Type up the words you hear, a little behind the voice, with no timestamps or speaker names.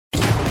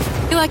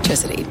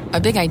Electricity, a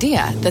big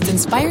idea that's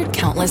inspired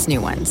countless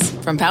new ones.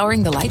 From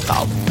powering the light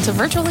bulb to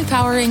virtually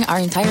powering our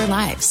entire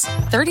lives.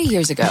 30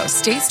 years ago,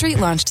 State Street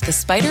launched the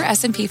Spider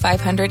S&P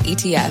 500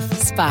 ETF,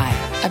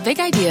 SPY. A big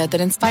idea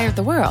that inspired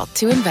the world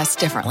to invest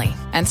differently.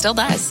 And still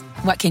does.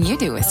 What can you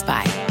do with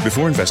SPY?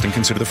 Before investing,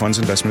 consider the fund's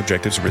investment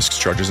objectives, risks,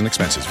 charges, and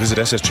expenses. Visit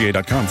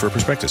ssga.com for a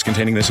prospectus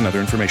containing this and other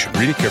information.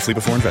 Read it carefully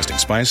before investing.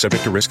 SPY is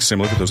subject to risks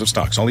similar to those of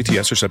stocks. All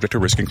ETFs are subject to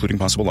risk, including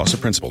possible loss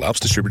of principal. Alps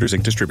Distributors,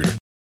 Inc. Distributor.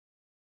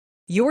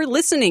 You're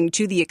listening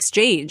to The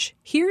Exchange.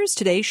 Here's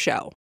today's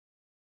show.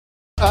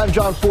 I'm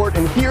John Fort,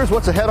 and here's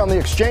what's ahead on the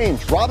exchange.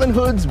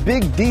 Robinhood's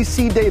big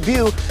DC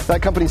debut.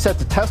 That company set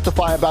to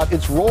testify about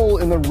its role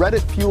in the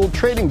Reddit-fueled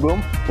trading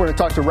boom. We're going to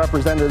talk to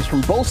representatives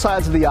from both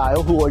sides of the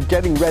aisle who are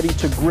getting ready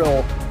to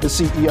grill the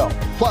CEO.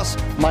 Plus,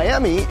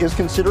 Miami is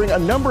considering a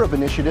number of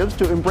initiatives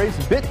to embrace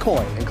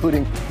Bitcoin,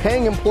 including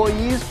paying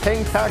employees,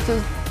 paying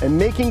taxes, and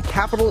making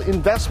capital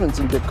investments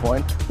in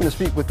Bitcoin. We're going to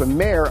speak with the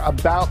mayor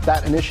about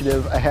that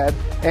initiative ahead,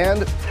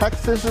 and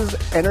Texas's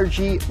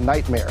energy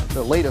nightmare,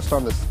 the latest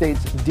on the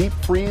state's deep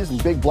freeze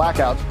and big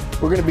blackouts.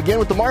 We're going to begin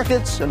with the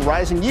markets and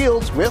rising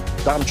yields with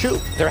Dom Chu.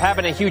 They're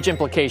having a huge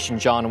implication,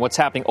 John, on what's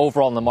happening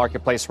overall in the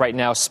marketplace right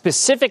now,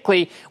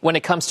 specifically when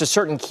it comes to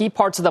certain key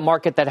parts of the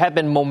market that have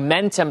been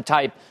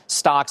momentum-type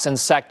stocks and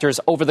sectors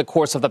over the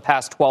course of the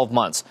past 12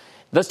 months.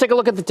 Let's take a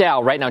look at the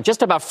Dow right now,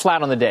 just about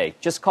flat on the day.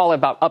 Just call it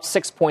about up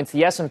 6 points.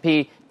 The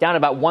S&P down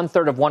about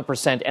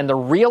 1/3%. And the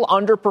real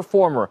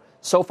underperformer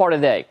so far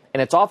today,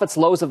 and it's off its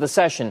lows of the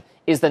session,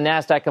 is the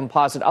NASDAQ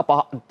Composite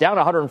down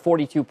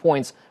 142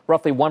 points,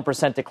 roughly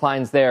 1%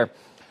 declines there.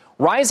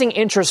 Rising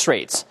interest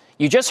rates.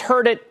 You just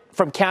heard it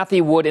from Kathy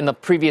Wood in the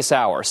previous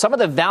hour. Some of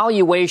the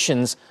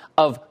valuations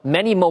of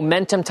many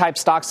momentum-type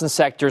stocks and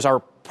sectors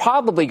are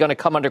probably going to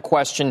come under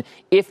question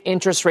if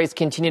interest rates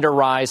continue to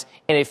rise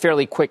in a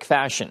fairly quick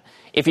fashion.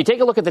 If you take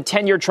a look at the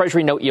 10-year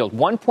Treasury note yield,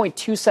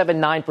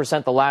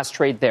 1.279% the last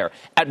trade there.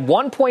 At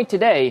one point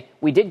today,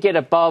 we did get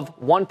above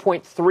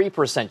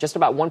 1.3%. Just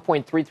about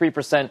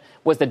 1.33%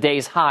 was the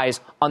day's highs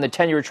on the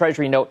 10-year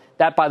Treasury note.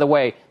 That, by the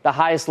way, the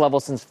highest level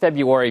since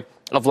February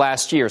of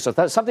last year. So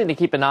that's something to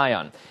keep an eye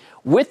on.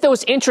 With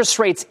those interest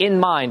rates in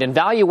mind and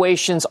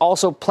valuations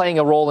also playing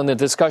a role in the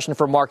discussion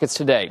for markets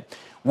today,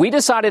 we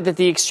decided at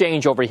the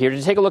exchange over here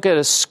to take a look at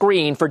a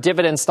screen for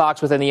dividend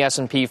stocks within the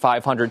S&P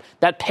 500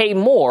 that pay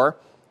more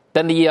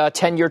than the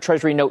 10-year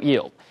Treasury note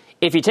yield.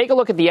 If you take a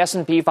look at the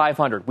S&P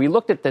 500, we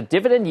looked at the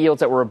dividend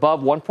yields that were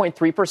above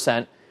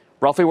 1.3%,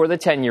 roughly where the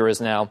 10-year is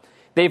now.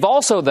 They've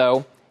also,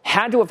 though,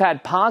 had to have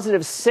had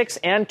positive 6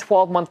 and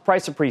 12-month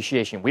price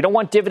appreciation. We don't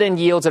want dividend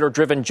yields that are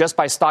driven just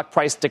by stock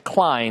price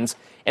declines.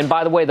 And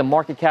by the way, the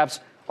market caps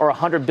are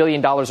 $100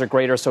 billion or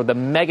greater, so the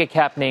mega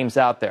cap names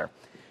out there.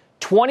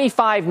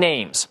 25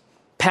 names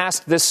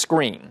passed this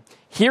screen.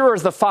 Here are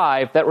the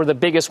 5 that were the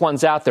biggest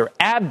ones out there.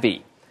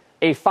 AbbVie,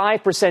 a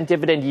 5%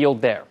 dividend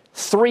yield there.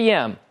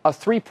 3M, a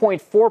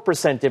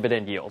 3.4%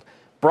 dividend yield.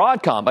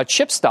 Broadcom, a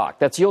chip stock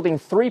that's yielding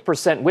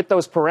 3% with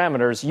those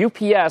parameters.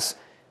 UPS,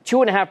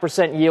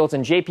 2.5% yields,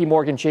 and JP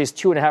Morgan Chase,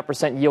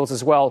 2.5% yields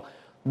as well.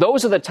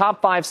 Those are the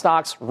top 5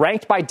 stocks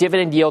ranked by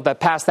dividend yield that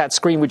passed that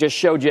screen we just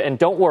showed you. And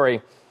don't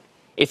worry,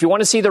 if you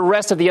want to see the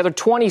rest of the other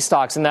 20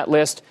 stocks in that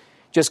list,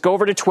 just go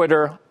over to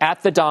Twitter,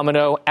 at The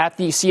Domino, at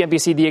the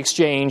CNBC The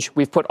Exchange.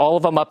 We've put all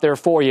of them up there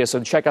for you,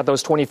 so check out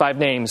those 25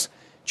 names.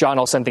 John,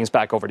 I'll send things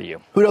back over to you.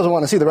 Who doesn't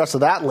want to see the rest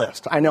of that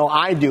list? I know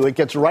I do. It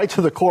gets right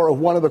to the core of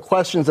one of the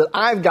questions that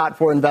I've got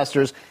for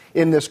investors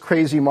in this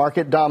crazy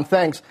market. Dom,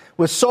 thanks.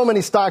 With so many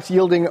stocks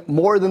yielding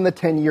more than the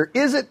 10-year,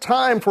 is it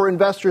time for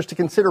investors to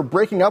consider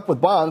breaking up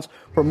with bonds?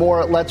 For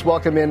more, let's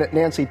welcome in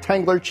Nancy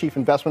Tengler, Chief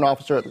Investment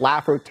Officer at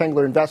Laffer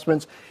Tengler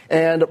Investments,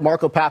 and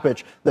Marco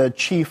Papich, the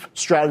Chief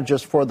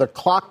Strategist for the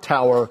Clock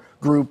Tower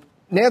Group.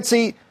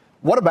 Nancy,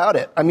 what about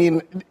it? I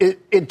mean,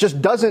 it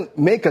just doesn't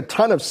make a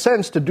ton of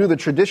sense to do the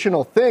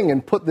traditional thing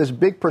and put this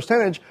big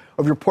percentage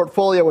of your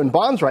portfolio in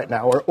bonds right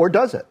now, or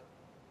does it?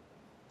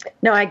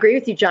 No, I agree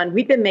with you, John.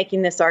 We've been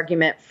making this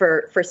argument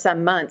for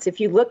some months.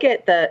 If you look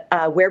at the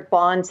where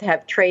bonds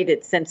have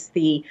traded since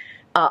the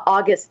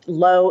August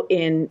low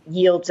in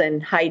yields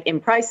and height in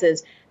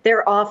prices,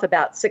 they're off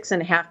about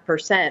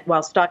 6.5%,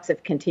 while stocks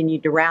have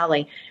continued to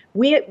rally.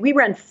 We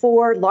run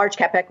 4 large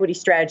cap equity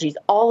strategies,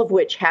 all of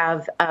which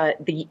have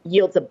the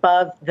yields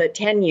above the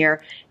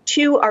 10-year.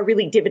 2 are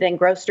really dividend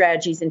growth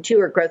strategies, and 2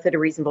 are growth at a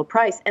reasonable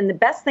price. And the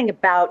best thing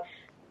about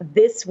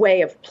this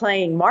way of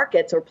playing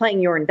markets or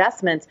playing your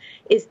investments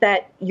is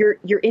that your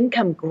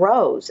income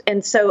grows.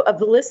 And so of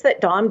the list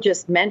that Dom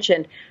just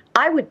mentioned,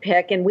 I would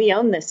pick, and we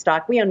own this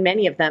stock, we own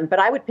many of them, but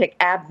I would pick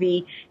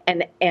AbbVie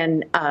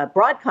and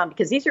Broadcom,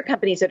 because these are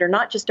companies that are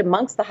not just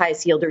amongst the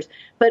highest yielders,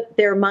 but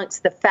they're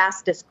amongst the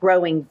fastest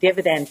growing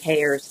dividend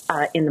payers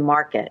in the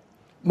market.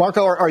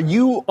 Marco, are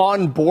you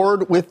on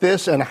board with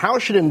this, and how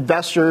should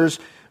investors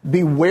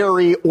be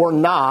wary or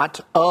not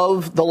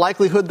of the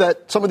likelihood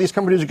that some of these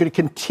companies are going to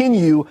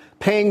continue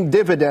paying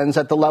dividends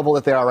at the level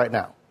that they are right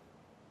now?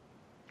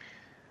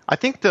 I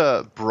think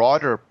the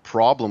broader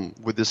problem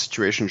with this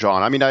situation,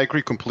 John, I mean, I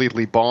agree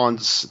completely.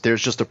 Bonds,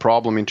 there's just a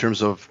problem in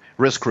terms of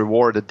risk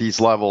reward at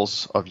these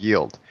levels of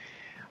yield.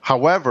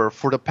 However,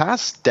 for the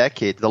past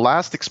decade, the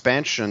last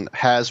expansion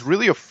has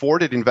really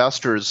afforded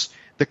investors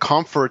the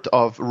comfort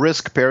of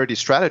risk parity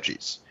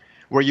strategies,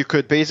 where you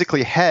could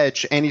basically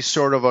hedge any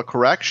sort of a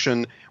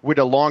correction with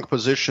a long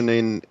position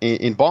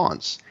in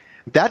bonds.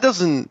 That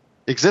doesn't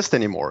exist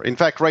anymore. In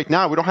fact, right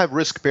now, we don't have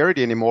risk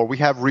parity anymore. We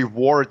have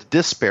reward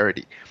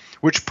disparity,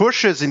 which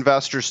pushes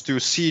investors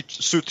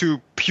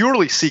to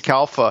purely seek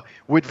alpha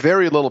with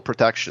very little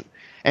protection.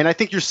 And I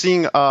think you're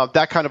seeing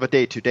that kind of a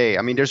day to day.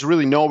 I mean, there's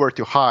really nowhere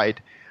to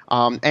hide.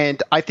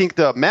 And I think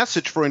the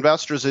message for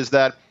investors is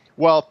that,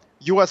 well,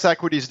 U.S.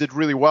 equities did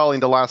really well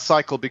in the last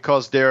cycle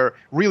because they're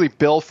really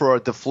built for a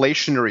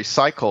deflationary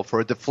cycle,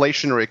 for a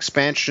deflationary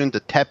expansion, the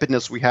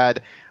tepidness we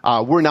had.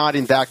 We're not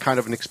in that kind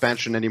of an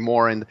expansion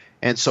anymore.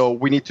 And so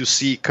we need to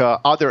seek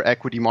other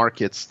equity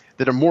markets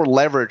that are more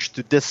leveraged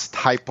to this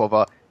type of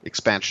a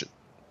expansion.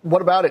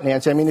 What about it,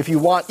 Nancy? I mean, if you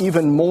want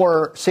even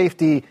more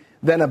safety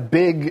than a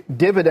big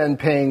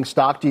dividend-paying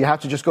stock, do you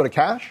have to just go to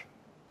cash?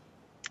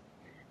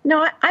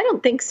 No, I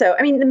don't think so.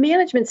 I mean, the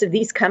managements of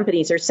these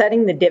companies are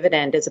setting the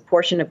dividend as a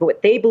portion of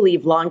what they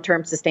believe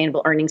long-term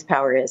sustainable earnings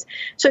power is.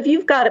 So if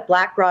you've got a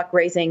BlackRock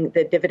raising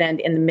the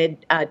dividend in the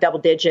mid double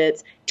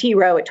digits, T.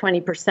 Rowe at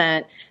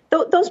 20%,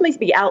 those may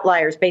be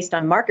outliers based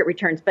on market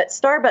returns, but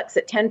Starbucks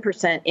at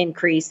 10%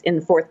 increase in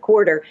the fourth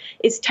quarter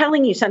is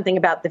telling you something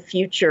about the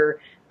future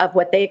of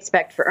what they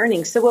expect for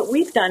earnings. So what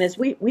we've done is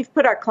we've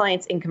put our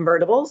clients in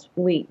convertibles.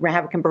 We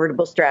have a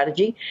convertible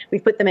strategy.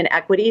 We've put them in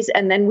equities,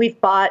 and then we've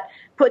bought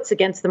puts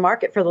against the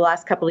market for the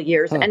last couple of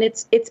years. And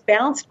it's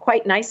balanced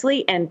quite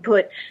nicely and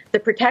put the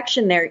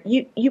protection there.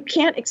 You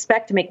can't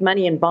expect to make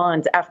money in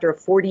bonds after a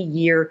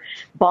 40-year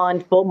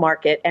bond bull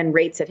market and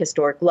rates at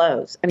historic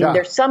lows. I mean,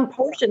 there's some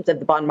portions of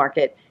the bond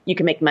market you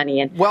can make money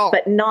in,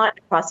 but not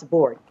across the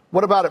board.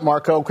 What about it,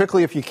 Marco?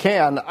 Quickly, if you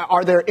can,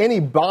 are there any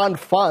bond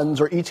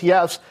funds or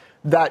ETFs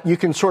that you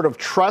can sort of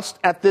trust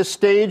at this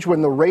stage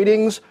when the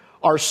ratings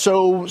are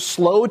so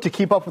slow to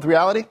keep up with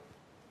reality?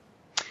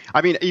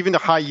 I mean, even the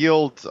high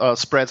yield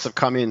spreads have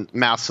come in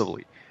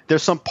massively.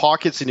 There's some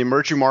pockets in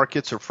emerging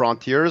markets or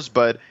frontiers,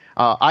 but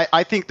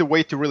I think the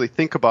way to really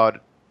think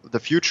about the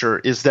future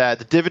is that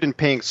the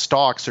dividend-paying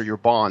stocks are your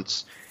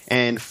bonds,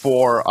 and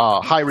for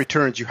high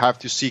returns, you have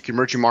to seek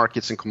emerging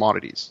markets and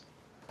commodities.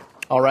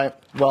 All right.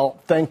 Well,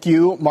 thank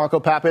you,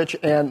 Marco Papic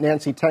and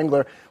Nancy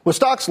Tengler. With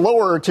stocks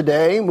lower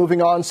today,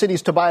 moving on,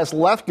 Citi's Tobias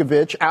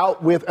Lefkovich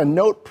out with a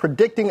note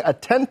predicting a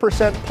 10%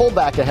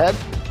 pullback ahead,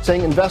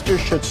 saying investors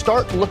should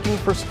start looking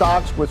for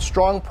stocks with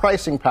strong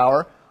pricing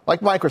power like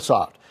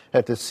Microsoft.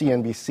 Head to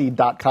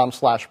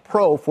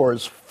cnbc.com/pro for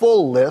his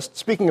full list.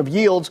 Speaking of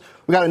yields,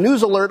 we got a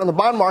news alert on the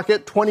bond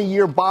market.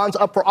 20-year bonds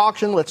up for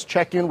auction. Let's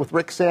check in with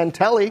Rick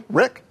Santelli.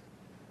 Rick?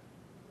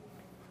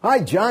 Hi,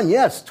 John.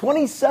 Yes,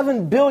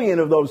 $27 billion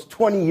of those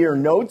 20-year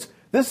notes.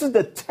 This is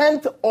the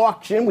 10th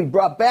auction. We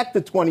brought back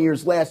the 20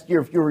 years last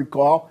year, if you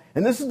recall,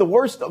 and this is the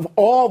worst of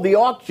all the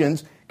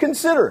auctions.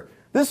 Consider,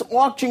 this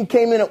auction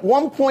came in at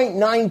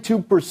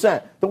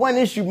 1.92%. The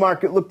when-issued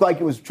market looked like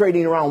it was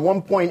trading around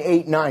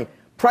 1.89,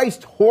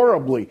 priced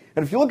horribly.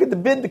 And if you look at the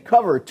bid to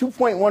cover,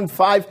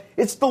 2.15,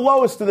 it's the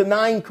lowest of the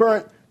 9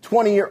 current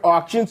 20-year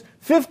auctions,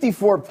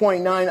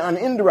 54.9 on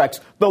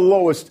indirects, the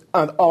lowest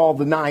on all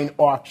the 9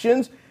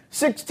 auctions.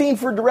 16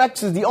 for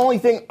directs is the only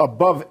thing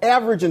above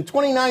average, and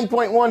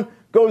 29.1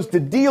 goes to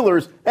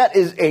dealers. That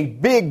is a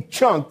big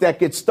chunk that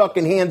gets stuck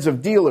in hands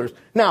of dealers.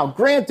 Now,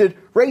 granted,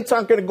 rates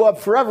aren't going to go up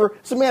forever.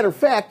 As a matter of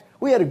fact,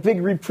 we had a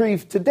big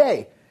reprieve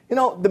today. You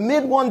know, the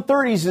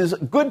mid-130s is a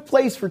good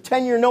place for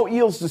 10-year note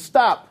yields to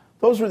stop.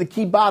 Those were the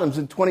key bottoms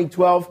in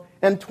 2012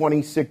 and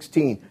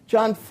 2016.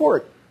 John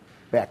Fort,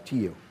 back to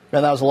you.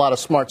 And that was a lot of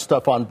smart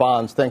stuff on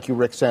bonds. Thank you,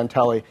 Rick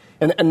Santelli.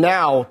 And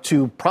now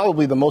to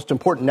probably the most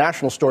important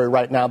national story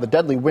right now, the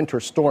deadly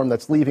winter storm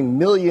that's leaving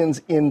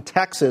millions in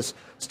Texas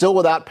still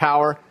without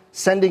power,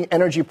 sending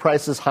energy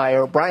prices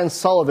higher. Brian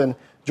Sullivan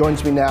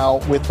joins me now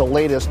with the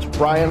latest.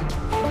 Brian,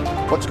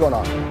 what's going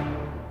on?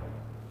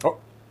 Oh,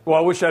 well,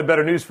 I wish I had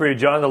better news for you,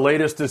 John. The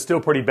latest is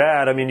still pretty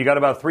bad. I mean, you got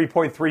about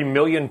 3.3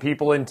 million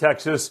people in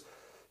Texas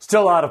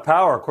still out of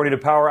power, according to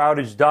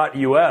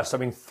poweroutage.us. I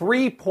mean,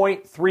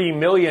 3.3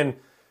 million.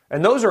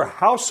 And those are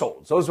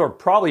households. Those are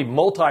probably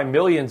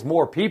multi-millions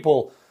more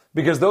people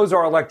because those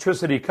are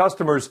electricity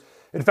customers.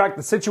 In fact,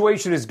 the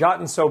situation has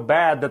gotten so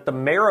bad that the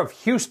mayor of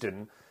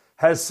Houston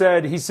has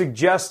said he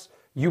suggests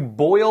you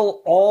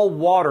boil all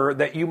water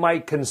that you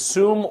might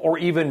consume or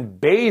even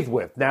bathe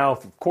with. Now,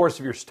 of course,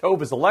 if your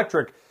stove is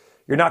electric,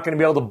 you're not going to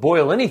be able to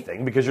boil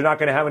anything because you're not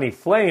going to have any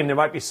flame. There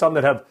might be some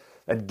that have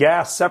that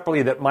gas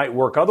separately that might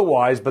work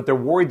otherwise, but they're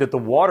worried that the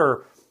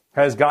water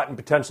has gotten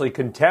potentially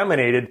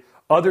contaminated.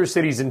 Other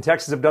cities in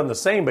Texas have done the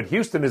same, but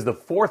Houston is the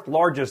 4th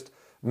largest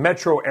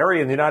metro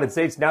area in the United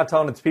States, now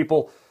telling its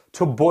people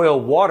to boil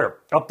water.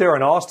 Up there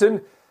in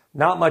Austin,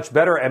 not much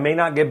better and may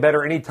not get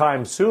better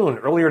anytime soon.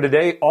 Earlier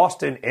today,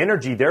 Austin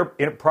Energy, their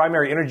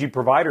primary energy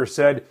provider,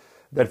 said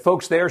that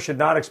folks there should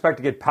not expect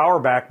to get power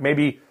back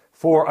maybe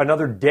for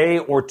another day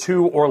or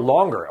two or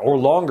longer. Or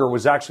longer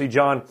was actually,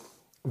 John,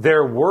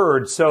 their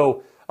word.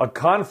 So a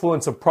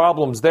confluence of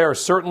problems there.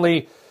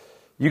 Certainly,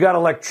 you got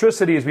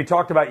electricity, as we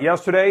talked about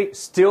yesterday,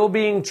 still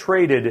being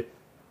traded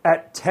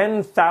at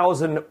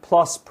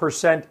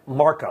 10,000+%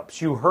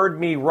 markups. You heard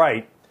me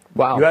right.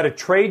 Wow. You had a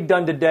trade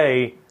done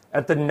today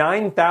at the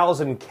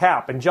 9,000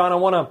 cap. And, John, I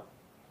want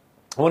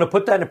to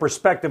put that into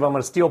perspective. I'm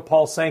going to steal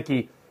Paul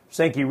Sankey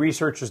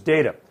Research's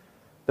data.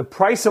 The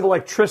price of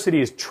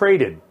electricity is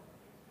traded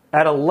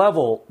at a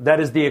level that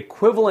is the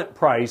equivalent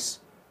price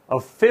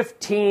of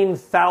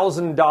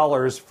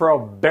 $15,000 for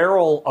a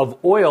barrel of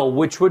oil,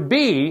 which would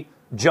be,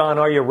 John,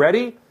 are you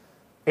ready?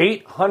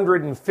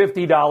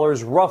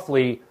 $850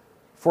 roughly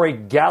for a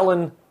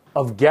gallon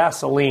of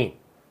gasoline.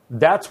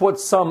 That's what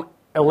some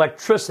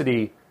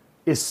electricity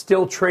is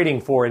still trading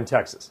for in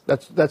Texas.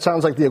 That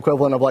sounds like the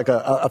equivalent of like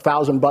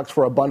 $1,000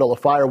 for a bundle of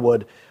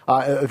firewood,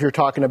 if you're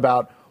talking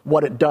about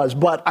what it does.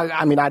 But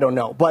I mean, I don't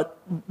know. But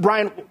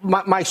Brian,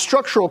 my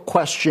structural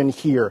question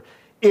here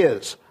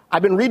is,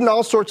 I've been reading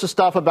all sorts of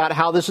stuff about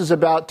how this is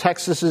about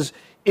Texas's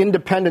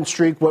independent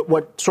streak,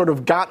 what sort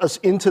of got us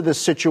into this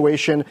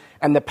situation,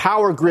 and the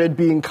power grid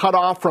being cut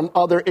off from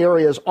other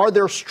areas. Are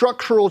there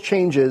structural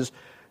changes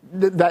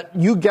that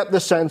you get the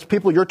sense,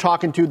 people you're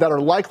talking to, that are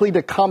likely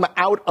to come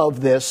out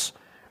of this,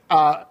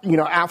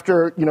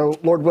 after,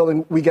 Lord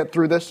willing, we get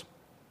through this?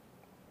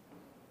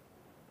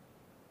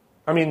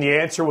 I mean, the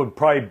answer would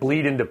probably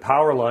bleed into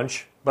power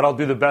lunch, but I'll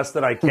do the best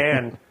that I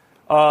can.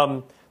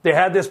 They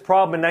had this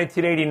problem in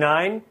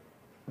 1989.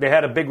 They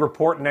had a big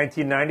report in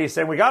 1990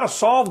 saying, we got to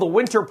solve the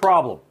winter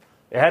problem.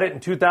 They had it in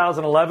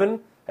 2011,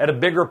 had a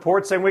big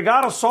report saying, we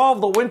got to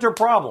solve the winter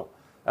problem.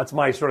 That's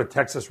my sort of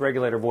Texas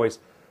regulator voice.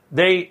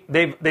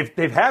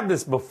 They've had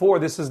this before.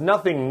 This is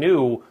nothing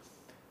new.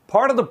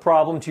 Part of the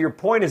problem, to your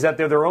point, is that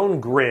they're their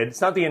own grid.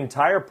 It's not the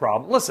entire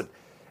problem. Listen,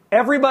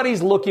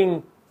 everybody's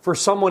looking for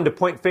someone to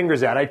point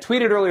fingers at. I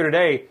tweeted earlier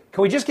today,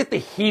 can we just get the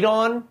heat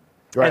on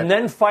and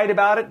then fight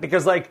about it?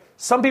 Because,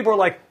 some people are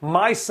like,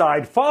 my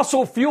side,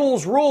 fossil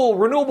fuels rule,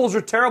 renewables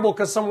are terrible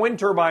because some wind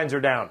turbines are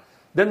down.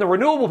 Then the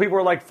renewable people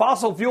are like,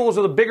 fossil fuels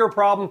are the bigger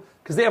problem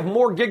because they have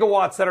more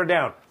gigawatts that are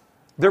down.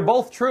 They're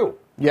both true.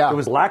 Yeah. There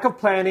was lack of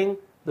planning.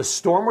 The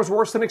storm was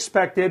worse than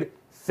expected.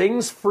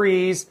 Things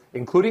freeze,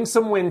 including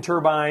some wind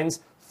turbines.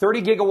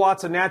 30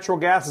 gigawatts of natural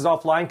gas is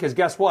offline because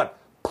guess what?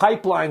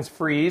 Pipelines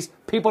freeze.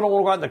 People don't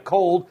want to go out in the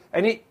cold.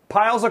 And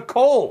piles of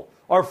coal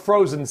are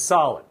frozen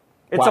solid.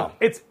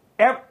 It's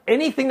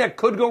anything that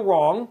could go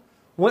wrong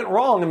went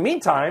wrong. In the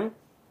meantime,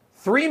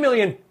 3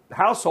 million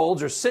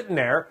households are sitting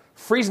there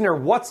freezing their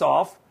what's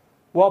off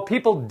while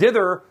people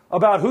dither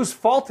about whose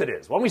fault it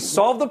is. When we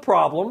solve the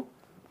problem,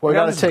 we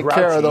got to take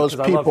care of those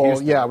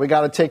people. Yeah, we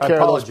got to take care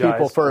of those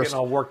people first. Getting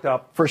all worked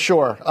up. For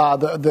sure.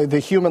 The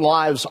human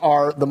lives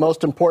are the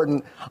most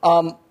important.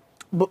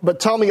 But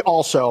tell me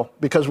also,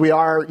 because we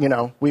are,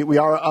 we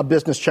are a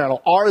business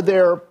channel, are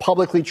there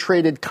publicly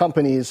traded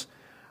companies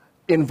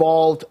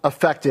involved,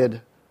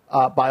 affected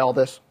by all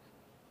this?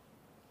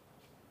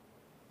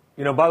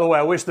 By the way,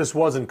 I wish this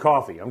wasn't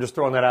coffee. I'm just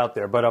throwing that out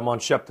there, but I'm on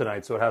Shep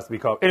tonight, so it has to be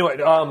coffee. Anyway,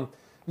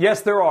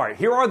 yes, there are.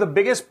 Here are the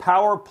biggest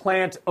power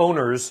plant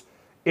owners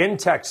in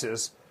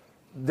Texas.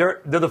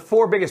 They're the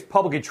four biggest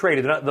publicly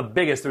traded. They're not the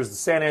biggest. There's the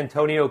San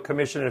Antonio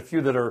Commission and a few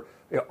that are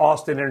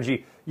Austin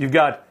Energy. You've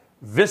got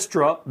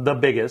Vistra, the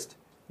biggest.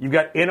 You've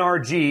got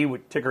NRG,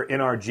 with ticker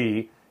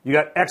NRG. You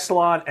got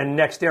Exelon and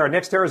NextEra.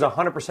 NextEra is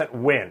 100%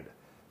 wind.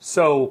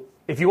 So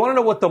if you want to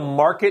know what the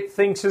market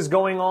thinks is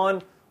going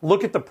on,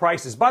 look at the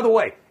prices. By the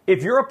way,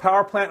 if you're a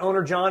power plant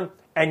owner, John,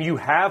 and you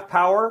have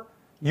power,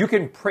 you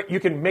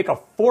can make a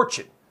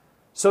fortune.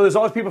 So there's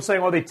always people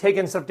saying, they're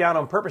taking stuff down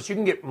on purpose. You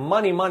can get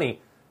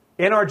money.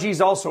 NRG is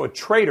also a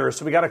trader,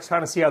 so we got to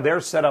kind of see how they're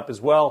set up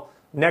as well.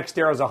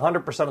 NextEra is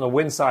 100% on the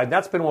wind side.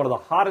 That's been one of the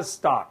hottest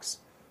stocks,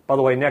 by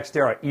the way,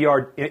 NextEra,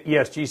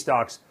 ESG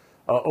stocks,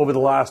 over the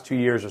last 2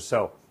 years or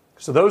so.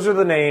 So those are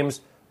the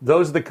names.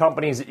 Those are the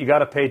companies that you got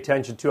to pay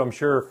attention to. I'm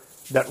sure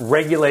that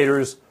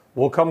regulators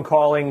will come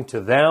calling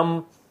to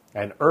them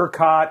and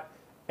ERCOT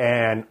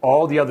and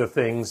all the other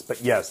things.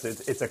 But yes,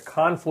 it's a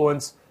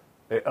confluence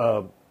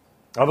of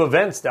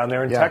events down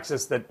there in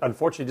Texas that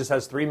unfortunately just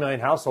has 3 million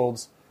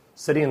households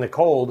sitting in the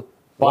cold,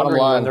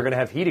 wondering when they're going to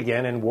have heat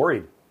again and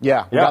worried.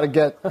 Yeah, we got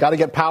to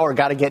get power,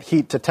 got to get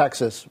heat to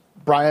Texas.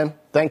 Brian,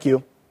 thank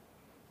you.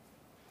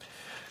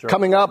 Sure.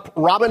 Coming up,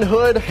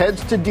 Robinhood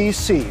heads to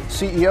D.C.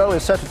 CEO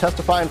is set to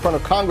testify in front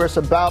of Congress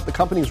about the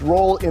company's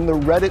role in the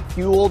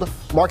Reddit-fueled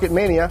market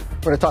mania.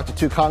 We're going to talk to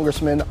two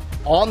congressmen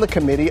on the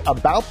committee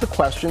about the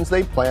questions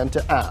they plan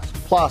to ask.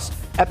 Plus,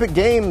 Epic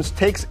Games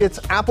takes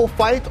its Apple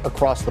fight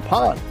across the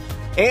pond.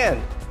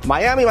 And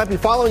Miami might be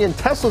following in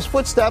Tesla's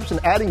footsteps and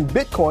adding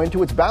Bitcoin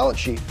to its balance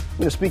sheet. I'm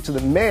going to speak to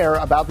the mayor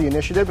about the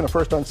initiative in a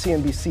First on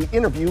CNBC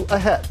interview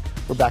ahead.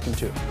 We're back in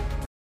 2.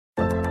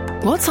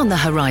 What's on the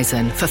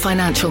horizon for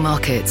financial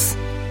markets?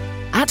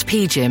 At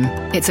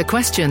PGIM, it's a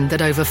question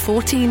that over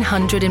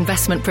 1,400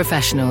 investment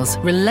professionals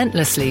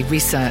relentlessly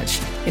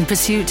research in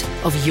pursuit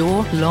of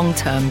your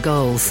long-term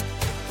goals.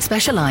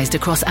 Specialized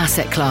across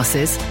asset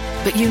classes,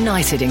 but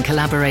united in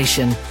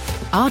collaboration,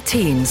 our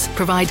teams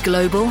provide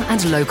global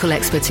and local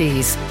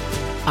expertise.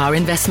 Our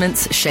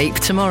investments shape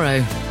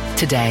tomorrow,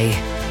 today.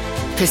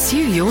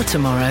 Pursue your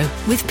tomorrow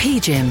with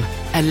PGIM,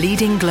 a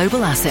leading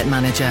global asset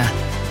manager.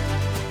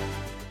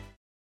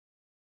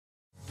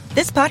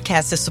 This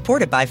podcast is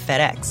supported by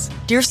FedEx.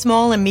 Dear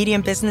small and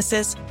medium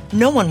businesses,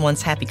 no one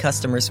wants happy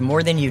customers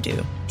more than you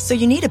do. So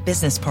you need a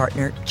business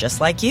partner just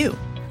like you.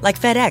 Like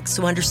FedEx,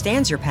 who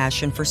understands your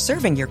passion for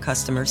serving your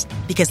customers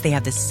because they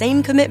have the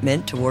same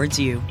commitment towards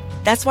you.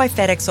 That's why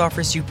FedEx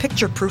offers you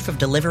picture proof of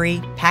delivery,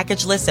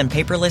 packageless and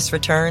paperless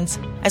returns,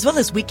 as well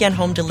as weekend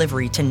home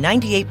delivery to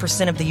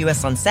 98% of the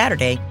U.S. on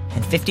Saturday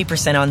and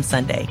 50% on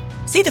Sunday.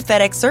 See the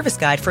FedEx service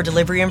guide for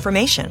delivery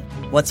information.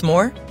 What's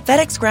more,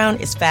 FedEx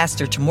Ground is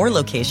faster to more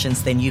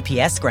locations than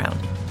UPS Ground.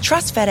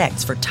 Trust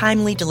FedEx for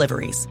timely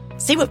deliveries.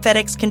 See what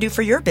FedEx can do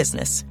for your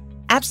business.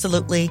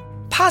 Absolutely,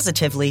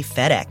 positively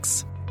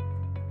FedEx.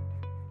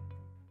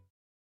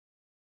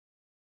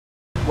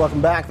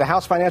 Welcome back. The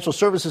House Financial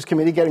Services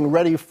Committee getting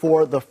ready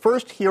for the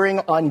first hearing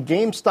on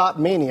GameStop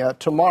mania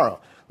tomorrow.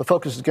 The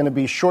focus is going to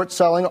be short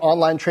selling,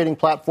 online trading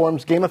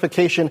platforms,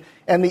 gamification,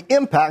 and the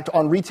impact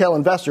on retail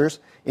investors.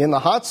 In the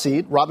hot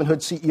seat, Robinhood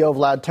CEO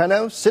Vlad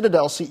Tenev,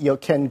 Citadel CEO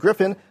Ken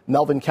Griffin,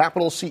 Melvin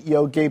Capital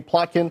CEO Gabe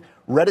Plotkin,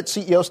 Reddit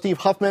CEO Steve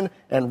Huffman,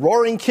 and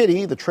Roaring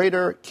Kitty, the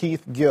trader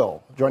Keith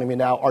Gill. Joining me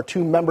now are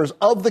two members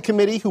of the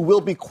committee who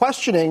will be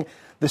questioning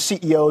the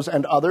CEOs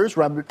and others,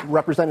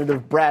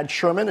 Representative Brad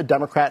Sherman, a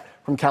Democrat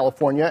from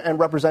California, and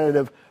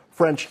Representative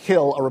French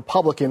Hill, a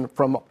Republican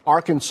from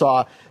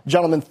Arkansas.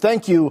 Gentlemen,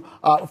 thank you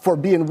for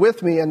being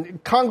with me.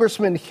 And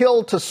Congressman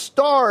Hill, to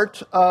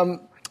start,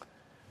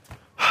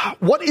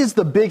 what is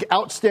the big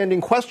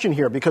outstanding question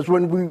here? Because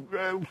when we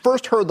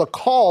first heard the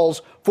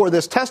calls for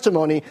this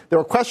testimony, there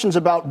were questions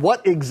about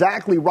what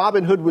exactly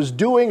Robinhood was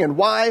doing and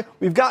why.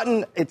 We've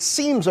gotten, it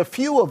seems, a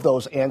few of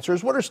those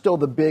answers. What are still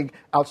the big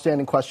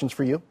outstanding questions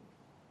for you?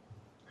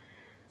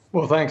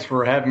 Well, thanks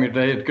for having me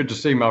today. It's good to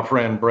see my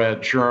friend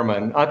Brad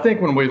Sherman. I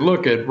think when we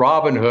look at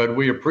Robinhood,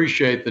 we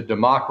appreciate the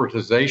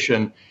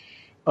democratization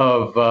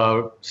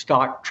of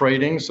stock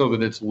trading so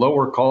that it's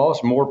lower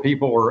cost. More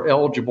people are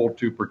eligible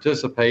to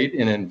participate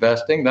in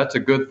investing. That's a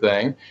good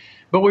thing.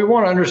 But we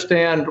want to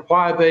understand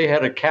why they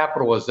had a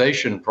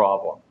capitalization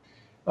problem.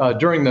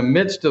 During the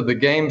midst of the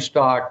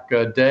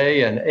GameStop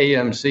day and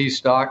AMC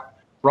stock,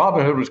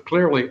 Robinhood was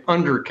clearly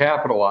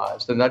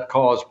undercapitalized, and that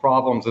caused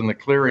problems in the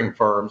clearing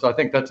firms. I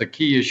think that's a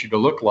key issue to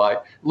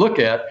look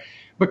at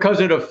because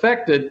it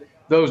affected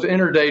those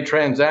intraday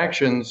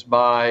transactions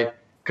by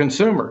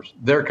consumers,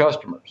 their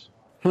customers.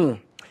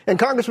 And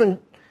Congressman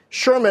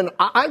Sherman,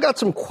 I've got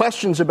some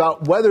questions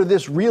about whether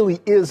this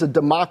really is a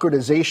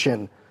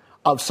democratization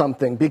of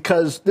something,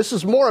 because this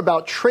is more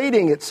about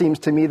trading, it seems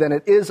to me, than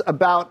it is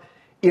about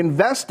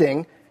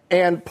investing.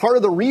 And part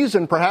of the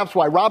reason, perhaps,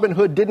 why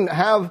Robinhood didn't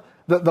have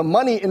the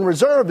money in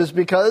reserve is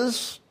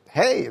because,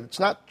 hey, it's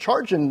not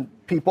charging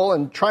people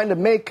and trying to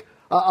make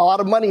a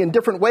lot of money in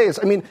different ways.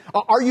 I mean,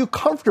 are you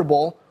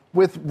comfortable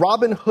with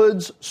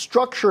Robinhood's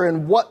structure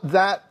and what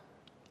that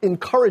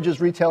encourages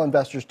retail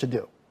investors to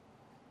do?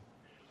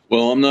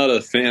 Well, I'm not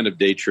a fan of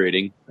day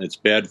trading. It's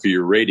bad for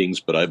your ratings,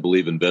 but I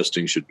believe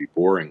investing should be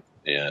boring,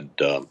 and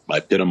I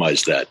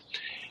epitomize that.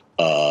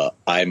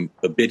 I'm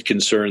a bit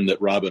concerned that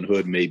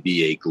Robinhood may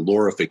be a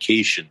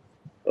glorification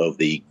of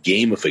the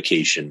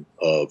gamification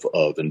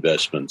of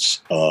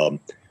investments.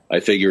 I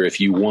figure if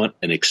you want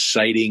an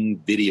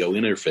exciting video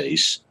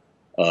interface,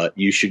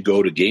 you should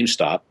go to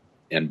GameStop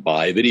and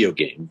buy a video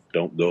game.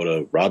 Don't go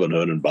to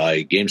Robinhood and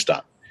buy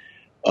GameStop.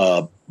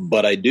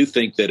 But I do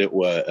think that it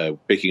was,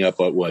 picking up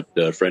on what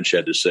French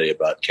had to say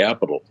about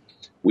capital,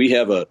 we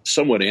have a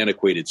somewhat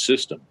antiquated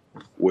system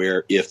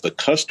where if the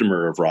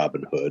customer of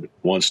Robinhood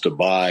wants to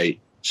buy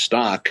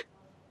stock,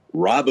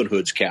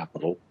 Robinhood's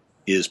capital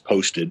is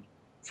posted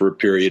for a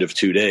period of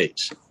 2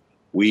 days.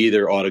 We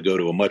either ought to go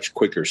to a much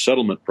quicker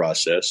settlement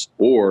process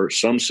or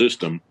some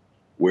system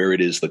where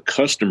it is the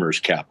customer's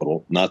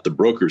capital, not the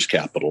broker's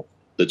capital,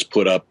 that's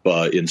put up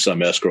in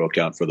some escrow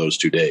account for those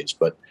 2 days.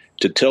 But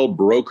to tell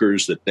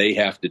brokers that they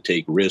have to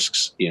take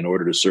risks in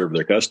order to serve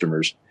their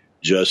customers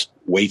just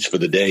waits for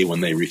the day when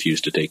they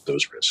refuse to take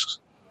those risks.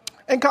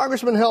 And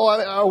Congressman Hill,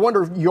 I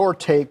wonder your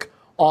take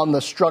on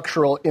the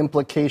structural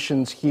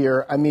implications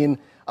here. I mean,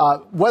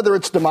 whether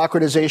it's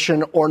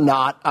democratization or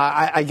not,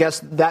 I guess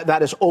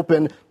that is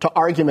open to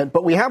argument.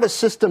 But we have a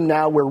system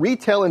now where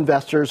retail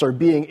investors are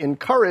being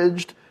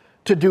encouraged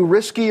to do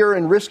riskier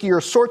and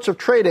riskier sorts of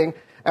trading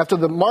after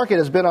the market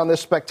has been on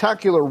this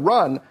spectacular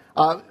run.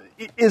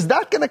 Is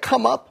that going to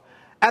come up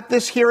at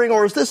this hearing,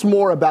 or is this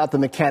more about the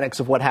mechanics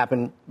of what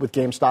happened with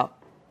GameStop?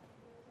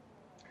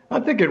 I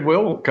think it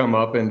will come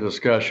up in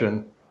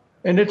discussion,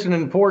 and it's an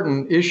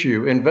important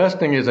issue.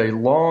 Investing is a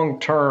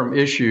long-term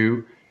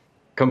issue,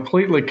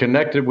 completely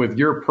connected with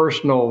your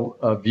personal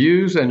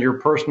views and your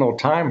personal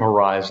time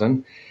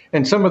horizon.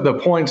 And some of the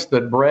points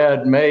that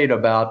Brad made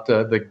about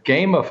the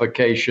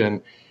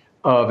gamification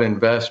of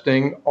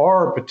investing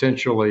are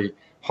potentially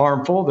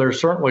harmful. They're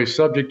certainly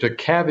subject to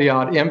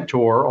caveat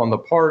emptor on the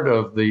part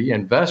of the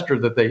investor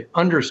that they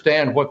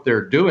understand what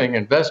they're doing.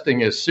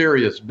 Investing is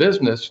serious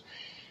business.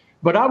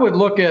 But I would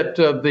look at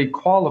the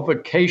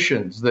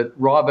qualifications that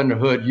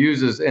Robinhood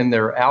uses in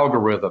their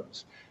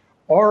algorithms.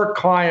 Are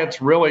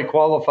clients really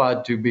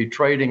qualified to be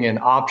trading in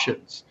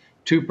options,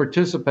 to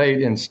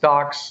participate in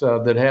stocks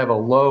that have a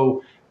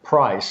low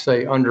price,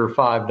 say under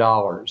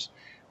 $5?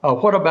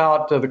 What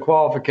about the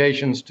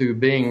qualifications to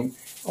being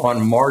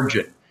on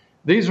margin?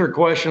 These are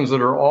questions that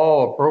are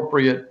all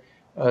appropriate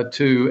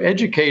to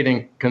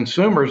educating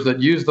consumers that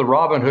use the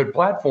Robinhood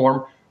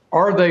platform.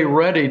 Are they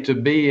ready to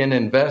be in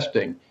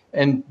investing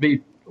and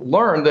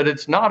learn that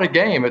it's not a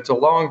game? It's a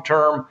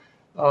long-term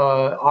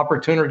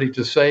opportunity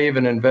to save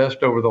and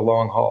invest over the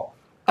long haul.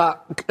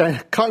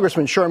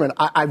 Congressman Sherman,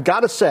 I've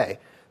got to say,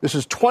 this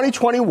is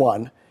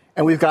 2021,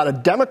 and we've got a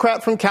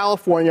Democrat from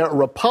California, a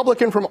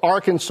Republican from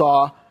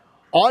Arkansas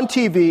on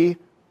TV,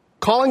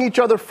 calling each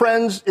other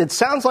friends, it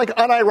sounds like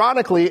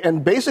unironically,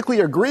 and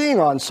basically agreeing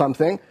on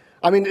something.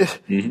 I mean,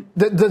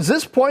 does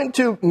this point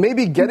to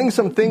maybe getting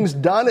some things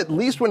done, at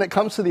least when it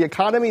comes to the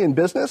economy and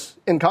business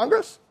in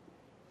Congress?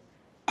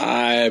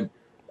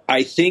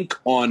 I think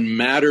on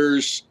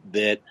matters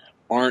that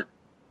aren't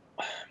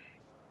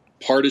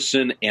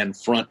partisan and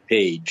front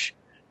page,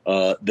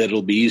 that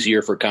it'll be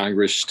easier for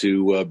Congress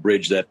to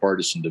bridge that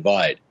partisan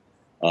divide.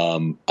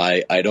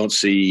 I don't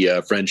see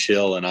French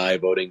Hill and I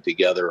voting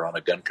together on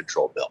a gun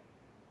control bill.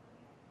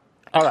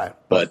 All right.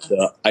 But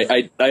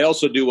I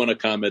also do want to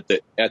comment that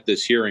at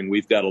this hearing,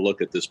 we've got to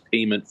look at this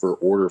payment for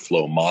order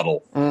flow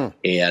model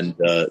and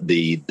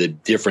the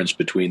difference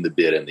between the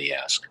bid and the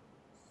ask.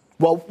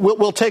 Well,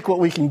 we'll take what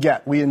we can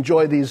get. We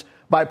enjoy these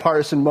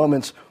bipartisan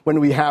moments when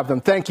we have them.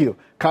 Thank you,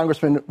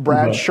 Congressman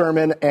Brad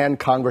Sherman and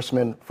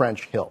Congressman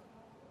French Hill.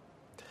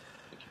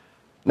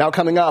 Now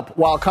coming up,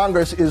 while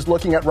Congress is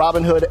looking at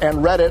Robinhood and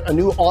Reddit, a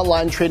new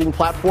online trading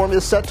platform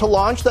is set to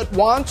launch that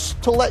wants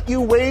to let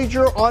you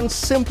wager on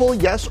simple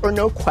yes or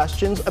no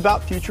questions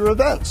about future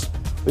events.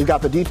 We've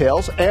got the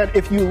details. And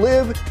if you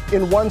live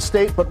in one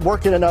state but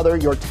work in another,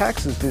 your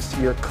taxes this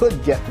year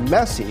could get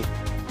messy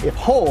if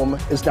home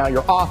is now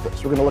your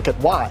office. We're going to look at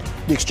why.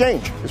 The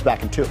Exchange is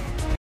back in 2.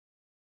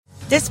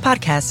 This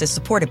podcast is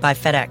supported by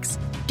FedEx.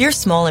 Dear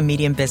small and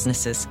medium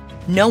businesses,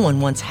 no one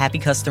wants happy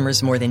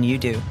customers more than you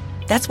do.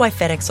 That's why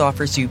FedEx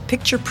offers you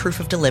picture proof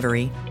of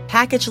delivery,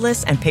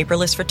 packageless and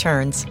paperless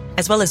returns,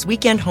 as well as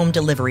weekend home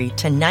delivery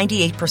to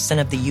 98%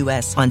 of the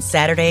U.S. on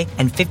Saturday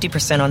and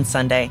 50% on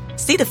Sunday.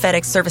 See the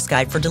FedEx service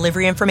guide for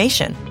delivery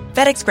information.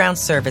 FedEx Ground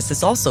service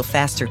is also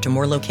faster to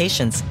more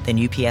locations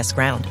than UPS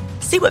Ground.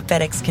 See what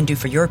FedEx can do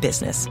for your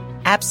business.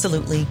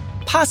 Absolutely,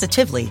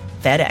 positively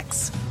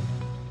FedEx.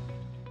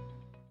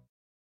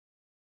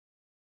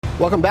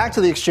 Welcome back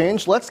to the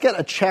Exchange. Let's get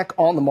a check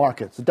on the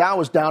markets. The Dow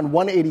was down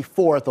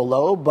 184 at the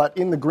low, but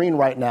in the green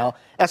right now.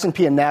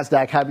 S&P and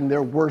NASDAQ having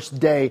their worst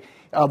day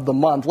of the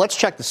month. Let's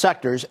check the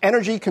sectors.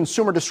 Energy,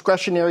 consumer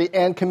discretionary,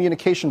 and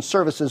communication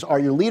services are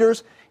your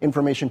leaders.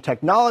 Information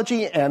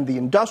technology and the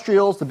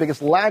industrials, the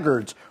biggest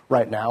laggards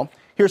right now.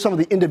 Here's some of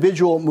the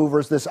individual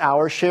movers this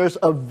hour. Shares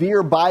of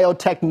Vir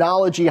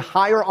Biotechnology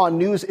higher on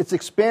news. It's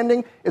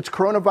expanding its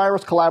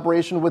coronavirus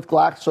collaboration with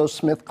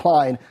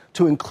GlaxoSmithKline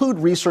to include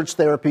research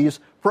therapies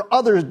for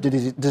other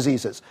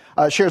diseases.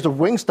 Shares of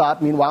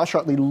Wingstop, meanwhile,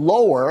 sharply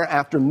lower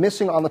after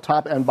missing on the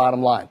top and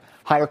bottom line.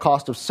 Higher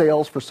cost of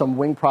sales for some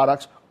wing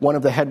products, one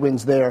of the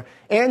headwinds there.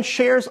 And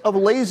shares of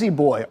Lazy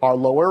Boy are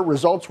lower.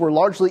 Results were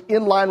largely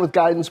in line with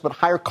guidance, but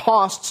higher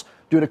costs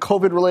due to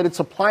COVID-related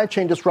supply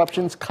chain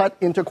disruptions cut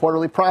into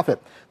quarterly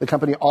profit. The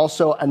company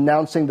also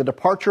announcing the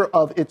departure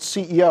of its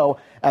CEO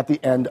at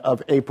the end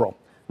of April.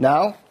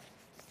 Now,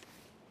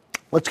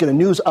 let's get a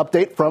news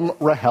update from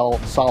Rahel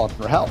Solomon.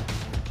 Rahel.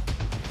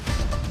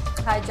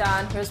 Hi,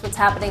 John. Here's what's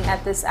happening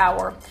at this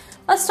hour.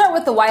 Let's start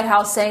with the White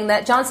House saying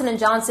that Johnson &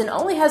 Johnson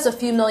only has a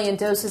few million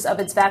doses of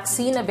its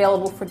vaccine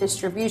available for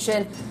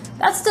distribution.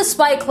 That's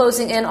despite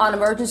closing in on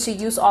emergency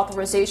use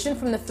authorization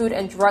from the Food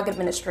and Drug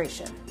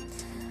Administration.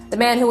 The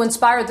man who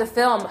inspired the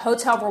film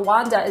Hotel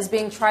Rwanda is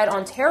being tried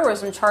on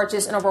terrorism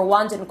charges in a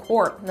Rwandan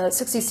court. The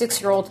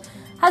 66-year-old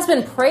has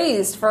been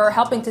praised for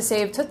helping to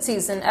save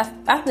Tutsis, an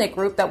ethnic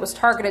group that was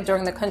targeted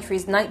during the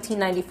country's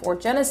 1994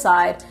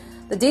 genocide.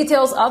 The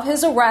details of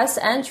his arrest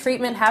and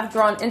treatment have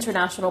drawn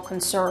international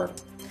concern.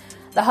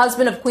 The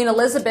husband of Queen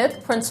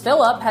Elizabeth, Prince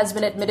Philip, has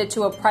been admitted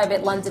to a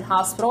private London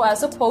hospital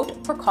as a,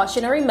 quote,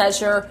 precautionary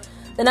measure.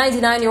 The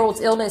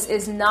 99-year-old's illness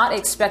is not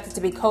expected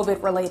to be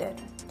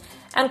COVID-related.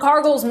 And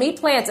Cargill's meat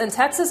plants in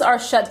Texas are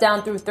shut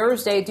down through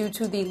Thursday due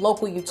to the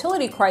local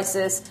utility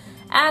crisis.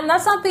 And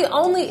that's not the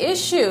only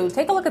issue.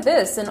 Take a look at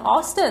this. In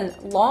Austin,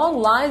 long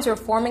lines are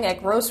forming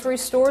at grocery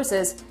stores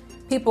as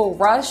people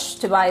rush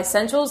to buy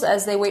essentials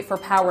as they wait for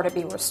power to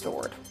be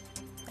restored.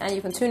 And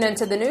you can tune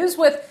into the news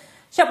with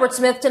Shepard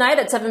Smith tonight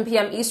at 7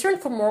 p.m. Eastern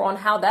for more on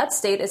how that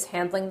state is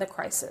handling the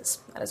crisis.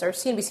 That is our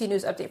CNBC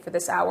News update for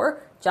this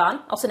hour.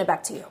 John, I'll send it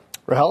back to you.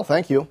 Rahel,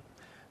 thank you.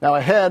 Now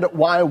ahead,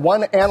 why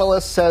one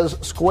analyst says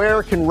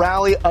Square can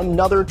rally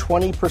another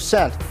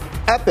 20%.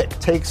 Epic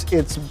takes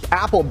its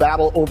Apple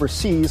battle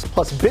overseas,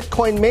 plus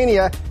Bitcoin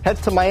mania heads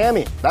to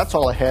Miami. That's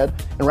all ahead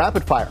in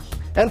Rapid Fire.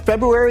 And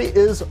February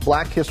is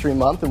Black History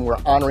Month, and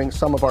we're honoring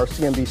some of our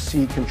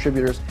CNBC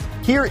contributors.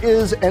 Here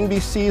is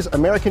NBC's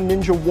American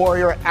Ninja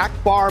Warrior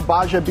Akbar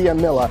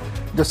Bajabiamila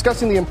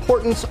discussing the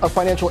importance of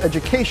financial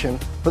education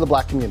for the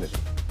black community.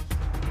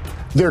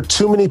 There are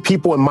too many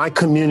people in my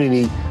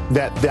community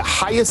that the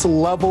highest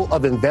level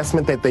of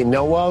investment that they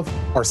know of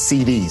are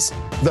CDs.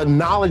 The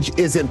knowledge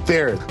isn't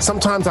there.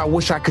 Sometimes I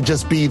wish I could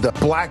just be the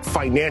black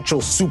financial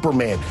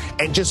Superman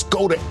and just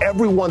go to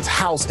everyone's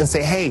house and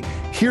say, hey,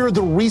 here are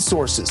the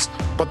resources.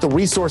 But the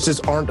resources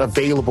aren't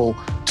available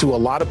to a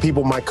lot of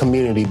people in my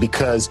community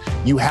because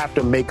you have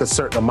to make a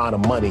certain amount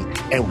of money.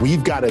 And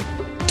we've got to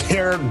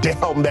tear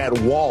down that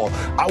wall.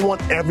 I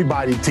want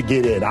everybody to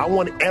get in. I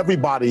want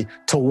everybody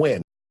to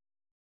win.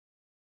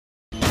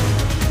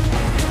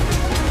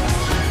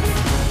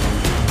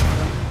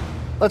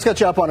 Let's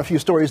catch up on a few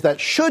stories that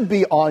should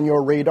be on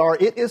your radar.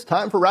 It is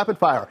time for Rapid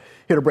Fire.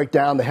 Here to break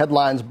down the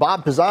headlines,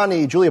 Bob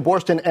Pisani, Julia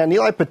Boorstin, and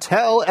Nilay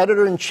Patel,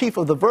 editor-in-chief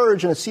of The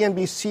Verge and a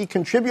CNBC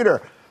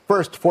contributor.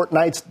 First,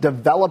 Fortnite's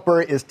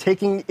developer is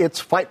taking its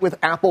fight with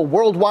Apple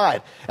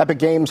worldwide. Epic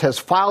Games has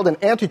filed an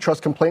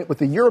antitrust complaint with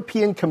the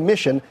European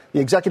Commission, the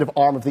executive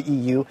arm of the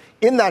EU.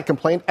 In that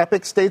complaint,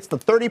 Epic states the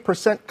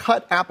 30%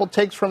 cut Apple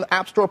takes from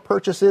App Store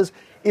purchases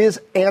is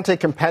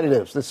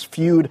anti-competitive. This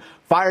feud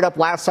fired up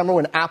last summer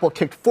when Apple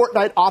kicked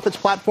Fortnite off its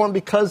platform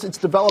because its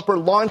developer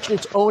launched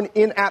its own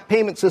in-app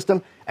payment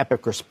system.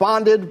 Epic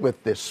responded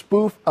with this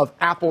spoof of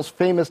Apple's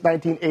famous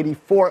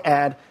 1984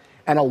 ad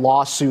and a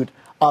lawsuit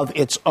of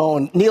its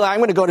own. Nilay, I'm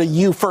going to go to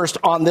you first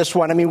on this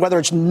one. I mean, whether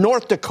it's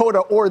North Dakota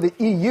or the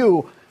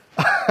EU,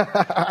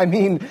 I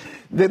mean,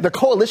 the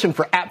Coalition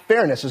for App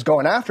Fairness is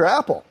going after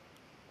Apple.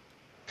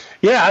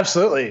 Yeah,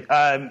 absolutely.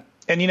 And,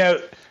 you know,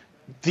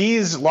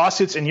 these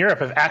lawsuits in Europe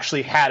have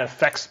actually had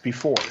effects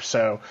before.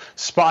 So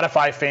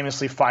Spotify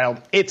famously filed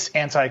its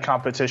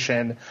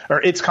anti-competition or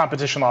its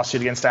competition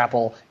lawsuit against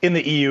Apple in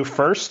the EU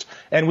first.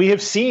 And we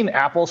have seen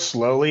Apple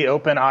slowly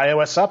open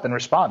iOS up in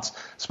response.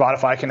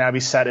 Spotify can now be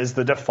set as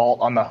the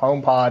default on the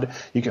HomePod.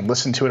 You can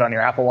listen to it on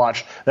your Apple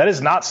Watch. That is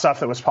not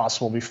stuff that was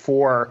possible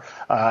before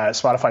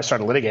Spotify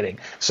started litigating.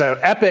 So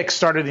Epic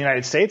started in the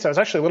United States. I was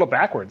actually a little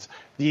backwards.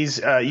 These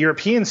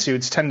European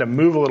suits tend to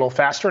move a little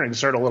faster and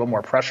exert a little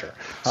more pressure.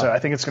 So I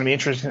think it's going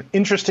to be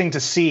interesting to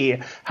see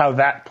how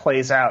that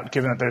plays out,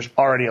 given that there's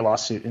already a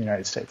lawsuit in the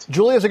United States.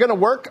 Julia, is it going to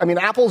work? I mean,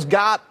 Apple's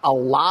got a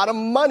lot of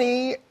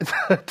money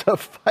to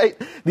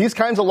fight these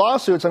kinds of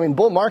lawsuits. I mean,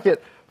 bull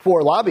market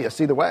for lobbyists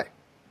either way.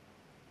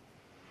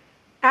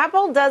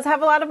 Apple does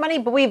have a lot of money,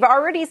 but we've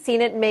already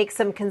seen it make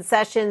some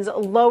concessions,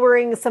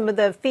 lowering some of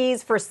the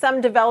fees for some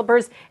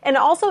developers and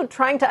also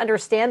trying to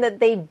understand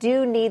that they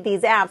do need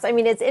these apps. I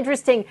mean, it's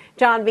interesting,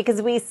 John,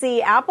 because we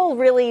see Apple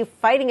really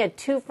fighting a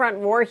two-front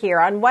war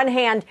here. On one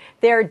hand,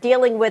 they're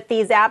dealing with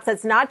these apps.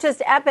 That's not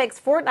just Epic's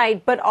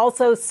Fortnite, but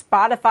also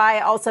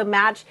Spotify, also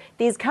Match,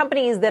 these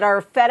companies that are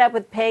fed up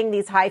with paying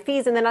these high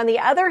fees. And then on the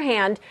other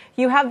hand,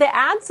 you have the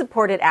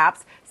ad-supported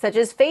apps, such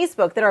as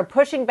Facebook, that are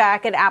pushing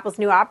back at Apple's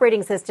new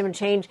operating system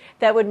change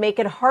that would make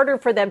it harder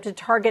for them to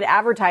target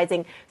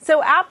advertising.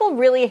 So Apple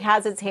really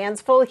has its hands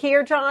full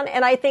here, John,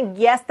 and I think,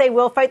 yes, they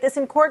will fight this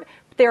in court,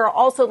 but they're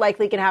also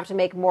likely going to have to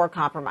make more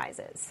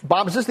compromises.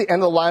 Bob, is this the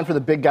end of the line for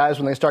the big guys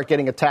when they start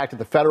getting attacked at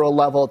the federal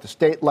level, at the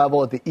state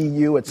level, at the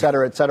EU, et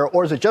cetera,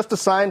 or is it just a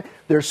sign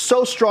they're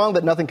so strong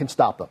that nothing can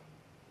stop them?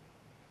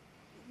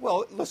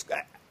 Well, listen,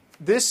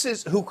 this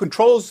is who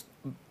controls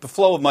the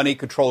flow of money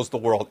controls the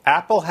world.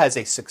 Apple has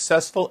a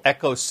successful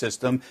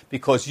ecosystem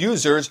because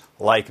users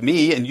like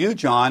me and you,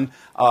 John,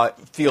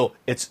 feel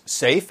it's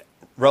safe,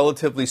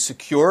 relatively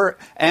secure,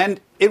 and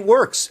it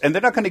works. And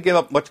they're not going to give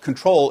up much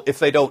control if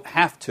they don't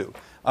have to.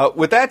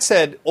 With that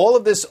said, all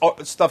of this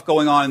stuff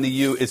going on in the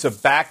EU is a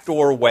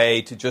backdoor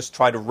way to just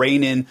try to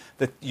rein in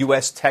the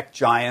U.S. tech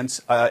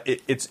giants.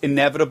 It's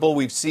inevitable.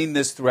 We've seen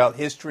this throughout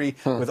history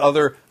with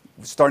other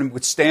starting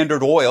with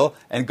Standard Oil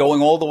and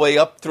going all the way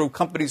up through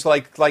companies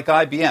like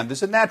IBM.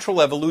 There's a natural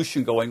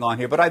evolution going on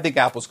here, but I think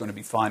Apple's going to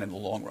be fine in the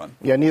long run.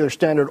 Yeah, neither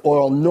Standard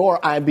Oil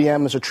nor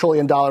IBM is $1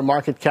 trillion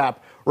market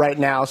cap right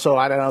now, so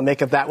I don't know,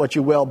 make of that what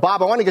you will.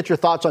 Bob, I want to get your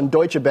thoughts on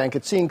Deutsche Bank.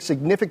 It's seeing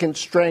significant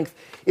strength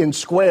in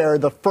Square,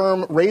 the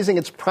firm raising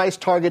its price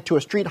target to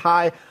a street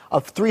high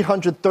of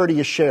 $330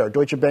 a share.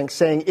 Deutsche Bank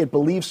saying it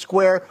believes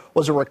Square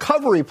was a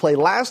recovery play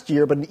last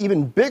year, but an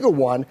even bigger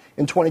one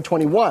in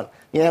 2021.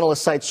 The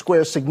analyst cites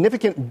Square's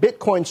significant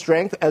Bitcoin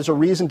strength as a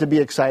reason to be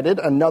excited.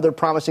 Another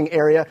promising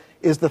area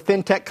is the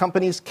fintech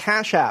company's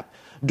Cash App.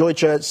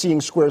 Deutsche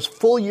seeing Square's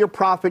full-year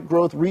profit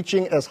growth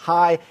reaching as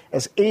high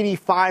as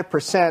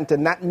 85%,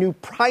 and that new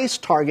price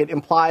target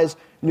implies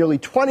nearly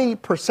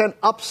 20%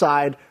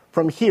 upside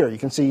from here. You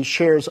can see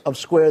shares of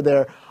Square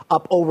there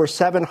up over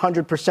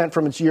 700%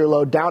 from its year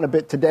low, down a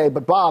bit today.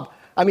 But Bob,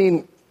 I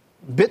mean,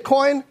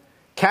 Bitcoin,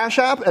 Cash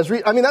App,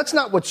 that's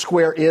not what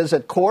Square is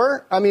at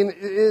core. I mean,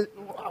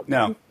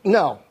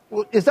 no.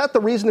 Is that the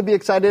reason to be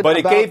excited? But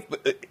about?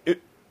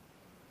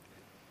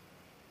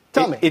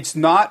 Tell me, it's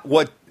not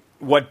what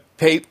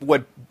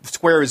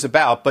Square is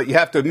about, but you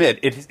have to admit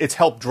it's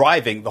helped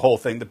driving the whole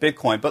thing, the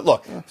Bitcoin. But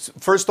look,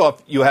 first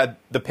off, you had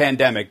the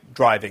pandemic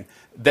driving.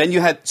 Then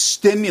you had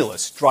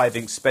stimulus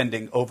driving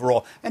spending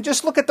overall. And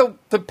just look at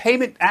the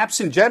payment apps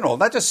in general,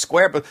 not just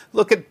Square, but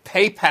look at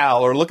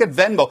PayPal or look at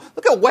Venmo.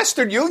 Look at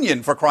Western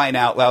Union, for crying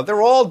out loud.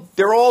 They're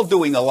all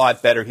doing a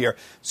lot better here.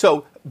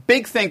 So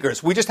big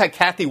thinkers. We just had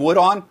Kathy Wood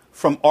on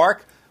from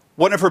ARC.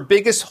 One of her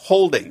biggest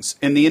holdings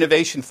in the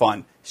Innovation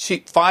Fund,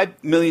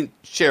 5 million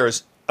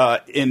shares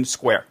in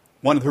Square.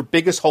 One of her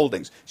biggest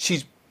holdings.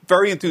 She's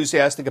very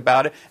enthusiastic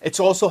about it. It's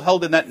also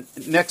held in that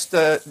next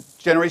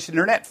generation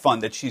internet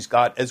fund that she's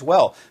got as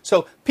well.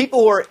 So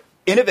people who are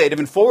innovative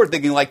and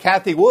forward-thinking like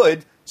Kathy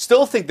Wood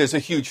still think there's a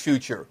huge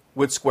future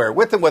with Square,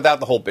 with and without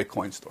the whole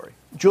Bitcoin story.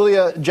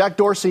 Julia, Jack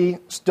Dorsey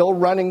still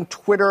running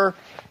Twitter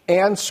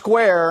and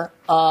Square.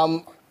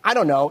 I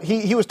don't know.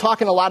 He was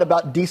talking a lot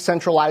about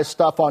decentralized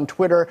stuff on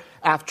Twitter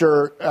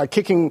after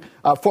kicking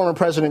former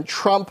President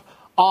Trump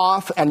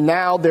off, and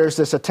now there's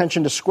this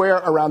attention to Square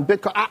around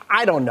Bitcoin.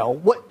 I don't know.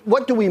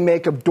 What do we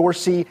make of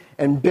Dorsey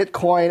and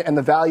Bitcoin and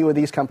the value of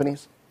these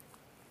companies?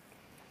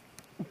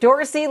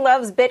 Dorsey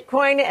loves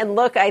Bitcoin, and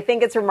look, I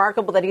think it's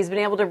remarkable that he's been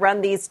able to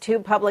run these two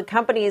public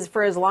companies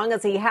for as long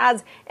as he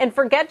has, and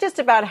forget just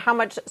about how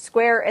much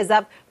Square is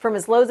up from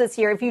his lows this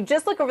year. If you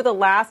just look over the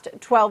last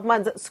 12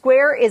 months,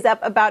 Square is up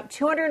about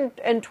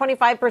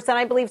 225%,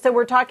 I believe. So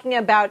we're talking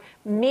about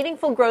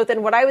meaningful growth,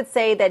 and what I would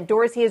say that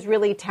Dorsey has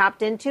really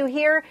tapped into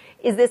here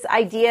is this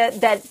idea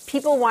that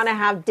people want to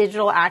have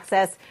digital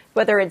access,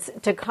 whether it's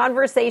to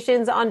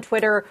conversations on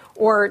Twitter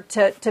or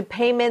to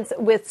payments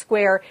with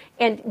Square.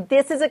 And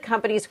this is a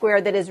company,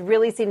 Square, that has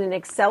really seen an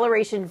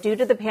acceleration due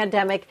to the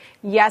pandemic.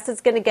 Yes,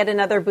 it's going to get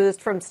another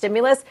boost from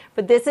stimulus,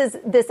 but this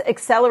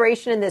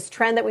acceleration and this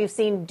trend that we've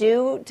seen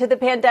due to the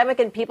pandemic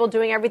and people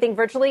doing everything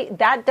virtually,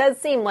 that does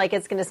seem like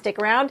it's going to stick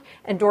around,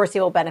 and Dorsey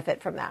will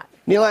benefit from that.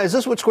 Nilay, is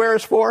this what Square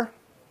is for?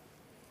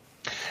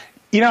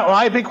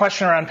 My big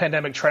question around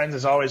pandemic trends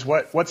is always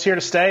what's here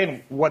to stay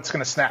and what's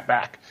going to snap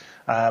back.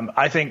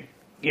 I think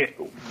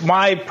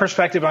my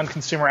perspective on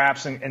consumer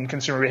apps and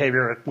consumer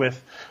behavior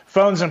with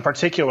phones in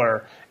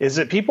particular is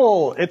that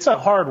it's a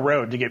hard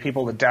road to get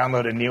people to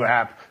download a new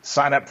app,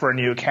 sign up for a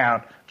new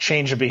account,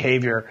 change a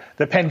behavior.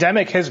 The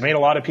pandemic has made a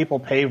lot of people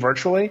pay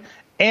virtually,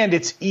 and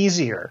it's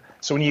easier.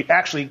 So when you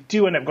actually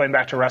do end up going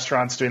back to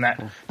restaurants, doing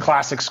that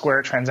classic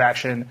Square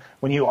transaction,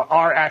 when you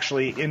are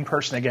actually in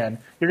person again,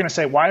 you're going to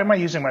say, why am I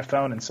using my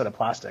phone instead of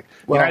plastic?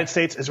 The United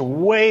States is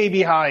way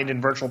behind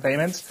in virtual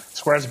payments.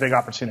 Square has a big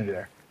opportunity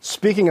there.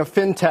 Speaking of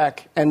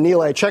fintech, and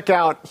Nilay, check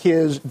out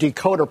his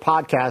Decoder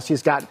podcast.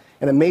 He's got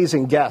an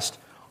amazing guest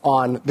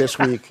on this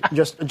week.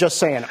 just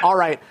saying. All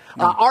right.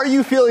 Are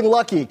you feeling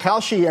lucky?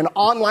 Kalshi, an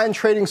online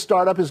trading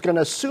startup, is going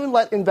to soon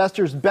let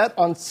investors bet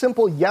on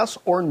simple yes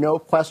or no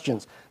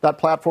questions. That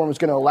platform is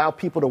going to allow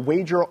people to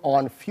wager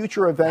on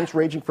future events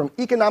ranging from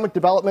economic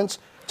developments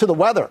to the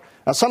weather.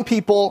 Now, some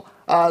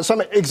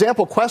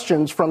example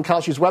questions from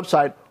Kalshi's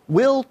website: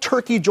 will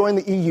Turkey join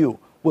the EU?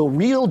 Will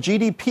real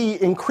GDP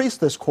increase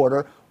this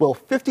quarter? Will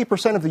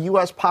 50% of the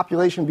U.S.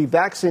 population be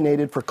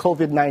vaccinated for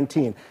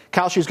COVID-19?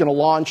 Kalshi is going to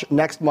launch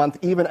next month,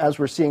 even as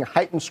we're seeing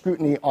heightened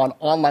scrutiny on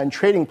online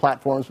trading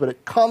platforms, but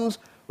it comes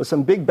with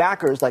some big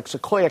backers like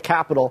Sequoia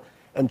Capital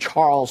and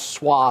Charles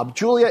Schwab.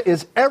 Julia,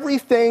 is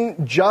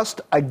everything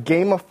just a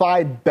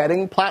gamified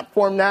betting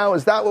platform now?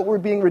 Is that what we're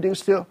being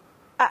reduced to?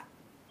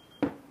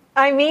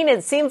 I mean,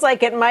 it seems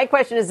like it. My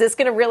question is this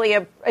going to really,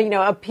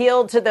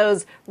 appeal to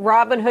those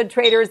Robinhood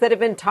traders that have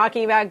been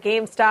talking about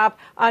GameStop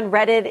on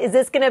Reddit? Is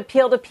this going to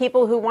appeal to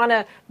people who want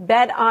to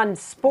bet on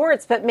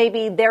sports, but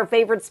maybe their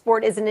favorite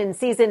sport isn't in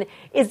season?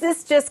 Is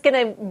this just going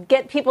to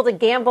get people to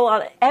gamble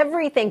on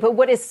everything? But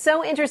what is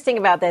so interesting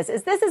about this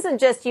isn't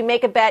just you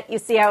make a bet, you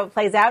see how it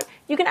plays out.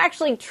 You can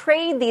actually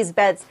trade these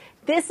bets.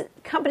 This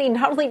company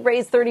not only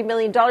raised $30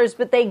 million,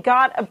 but they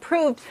got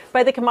approved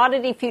by the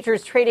Commodity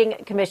Futures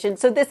Trading Commission.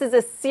 So this is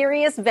a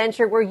serious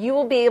venture where you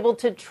will be able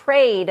to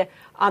trade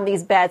on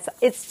these bets.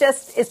 It's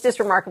just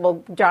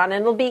remarkable, John,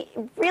 and it'll be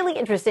really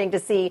interesting to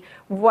see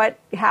what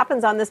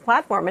happens on this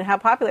platform and how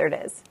popular it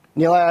is.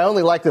 Neil, I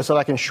only like this so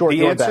I can short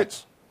your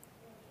bets.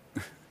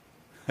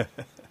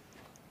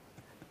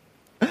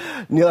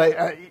 Neil,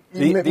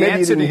 maybe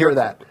you didn't hear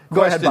that.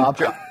 Go ahead,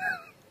 Bob.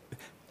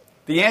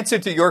 The answer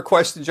to your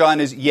question,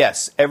 John, is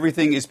yes.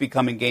 Everything is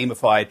becoming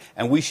gamified,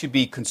 and we should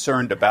be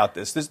concerned about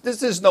this.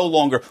 This is no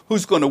longer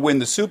who's going to win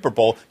the Super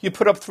Bowl. You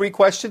put up 3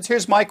 questions.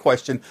 Here's my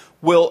question.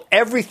 Will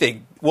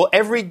everything, will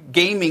every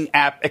gaming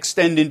app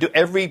extend into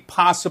every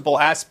possible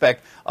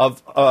aspect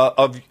of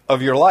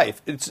your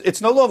life?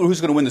 It's no longer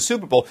who's going to win the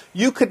Super Bowl.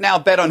 You could now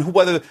bet on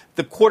whether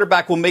the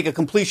quarterback will make a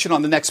completion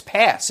on the next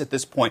pass at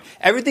this point.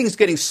 Everything's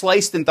getting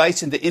sliced and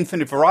diced into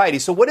infinite variety.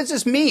 So what does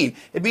this mean?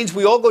 It means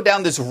we all go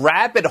down this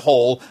rabbit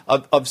hole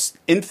of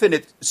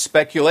infinite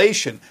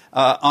speculation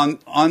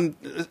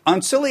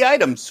on silly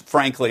items,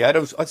 frankly.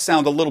 I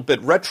sound a little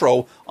bit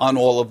retro on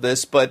all of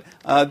this, but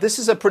this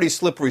is a pretty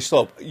slippery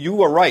slope.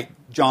 You are right,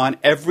 John.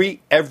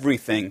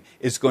 Everything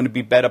is going to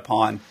be bet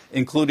upon,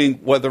 including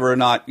whether or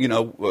not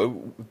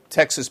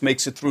Texas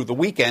makes it through the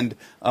weekend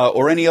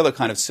or any other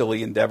kind of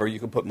silly endeavor you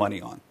can put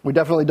money on. We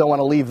definitely don't want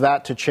to leave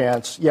that to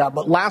chance. Yeah,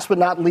 but last but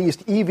not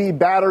least, EV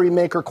battery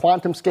maker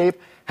QuantumScape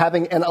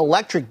having an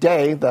electric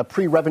day. The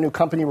pre-revenue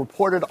company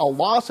reported a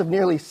loss of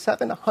nearly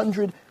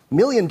 $700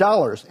 million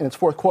in its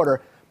fourth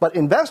quarter. But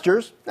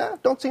investors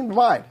don't seem to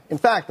mind. In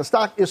fact, the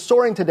stock is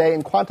soaring today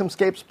in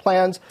QuantumScape's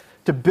plans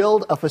to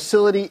build a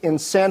facility in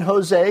San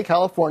Jose,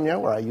 California,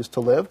 where I used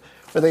to live,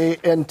 where they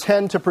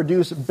intend to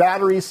produce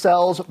battery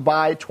cells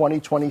by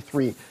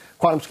 2023.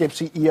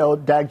 QuantumScape CEO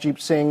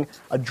Dagjit Singh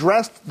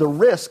addressed the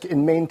risk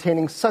in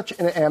maintaining such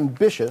an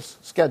ambitious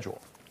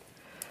schedule.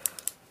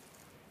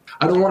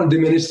 I don't want to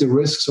diminish the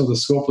risks or the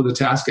scope of the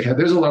task ahead.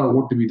 There's a lot of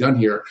work to be done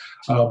here.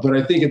 But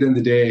I think at the end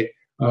of the day,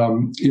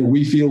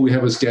 we feel we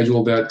have a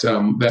schedule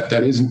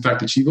that is in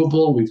fact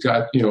achievable. We've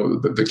got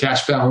the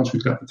cash balance,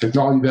 we've got the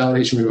technology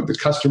validation, we've got the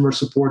customer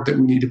support that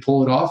we need to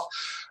pull it off,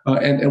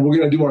 and we're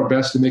going to do our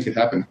best to make it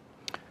happen.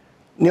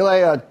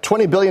 Nilay, a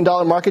 $20 billion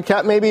market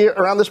cap maybe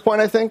around this point,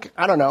 I think.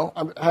 I don't know.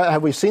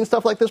 Have we seen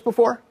stuff like this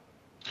before?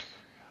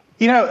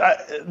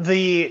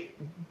 The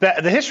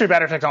history of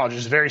battery technology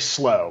is very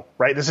slow,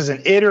 right? This is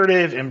an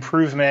iterative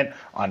improvement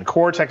on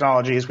core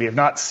technologies. We have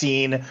not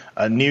seen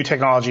a new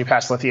technology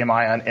past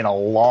lithium-ion in a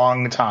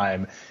long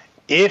time.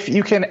 If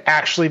you can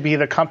actually be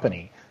the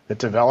company that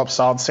develops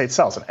solid-state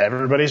cells, and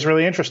everybody's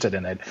really interested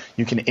in it,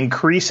 you can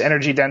increase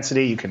energy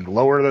density, you can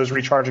lower those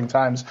recharging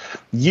times,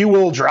 you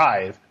will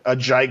drive a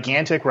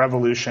gigantic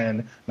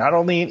revolution, not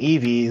only in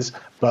EVs,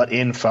 but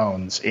in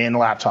phones, in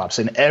laptops,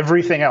 in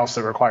everything else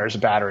that requires a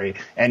battery,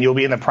 and you'll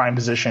be in the prime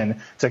position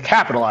to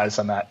capitalize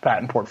on that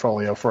patent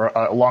portfolio for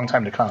a long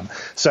time to come.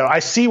 So I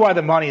see why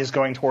the money is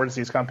going towards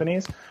these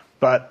companies,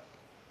 but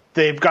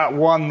they've got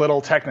one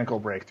little technical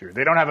breakthrough.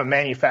 They don't have a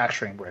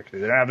manufacturing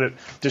breakthrough. They don't have a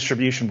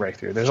distribution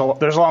breakthrough. There's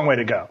a long way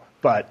to go.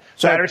 But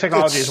battery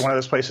technology is one of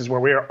those places where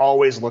we are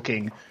always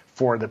looking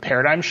for the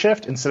paradigm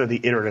shift instead of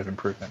the iterative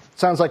improvement.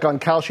 Sounds like on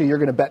Kalshi you're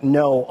going to bet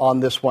no on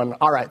this one.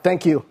 All right,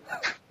 thank you.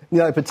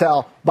 Nilay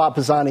Patel, Bob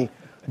Pisani,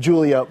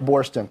 Julia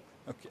Borston.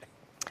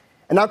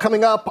 And now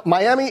coming up,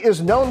 Miami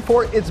is known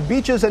for its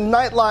beaches and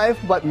nightlife,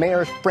 but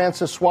Mayor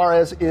Francis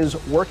Suarez is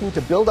working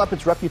to build up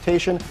its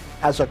reputation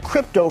as a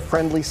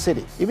crypto-friendly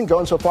city, even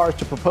going so far as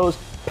to propose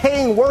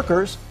paying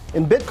workers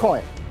in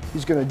Bitcoin.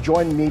 He's going to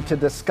join me to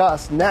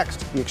discuss next.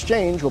 The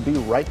Exchange will be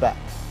right back.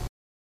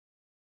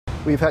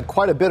 We've had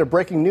quite a bit of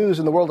breaking news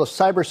in the world of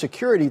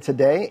cybersecurity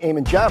today.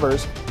 Eamon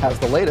Javers has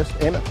the latest.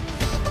 Eamon.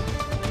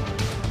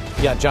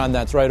 Yeah, John,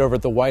 that's right. Over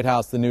at the White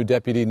House, the new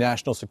Deputy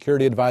National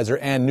Security Advisor,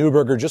 Ann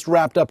Neuberger, just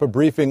wrapped up a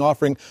briefing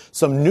offering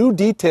some new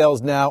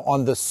details now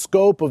on the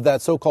scope of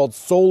that so-called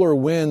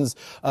SolarWinds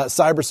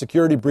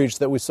cybersecurity breach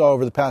that we saw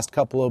over the past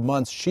couple of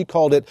months. She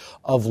called it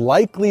of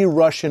likely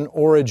Russian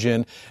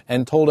origin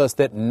and told us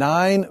that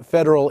 9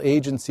 federal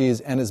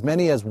agencies and as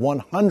many as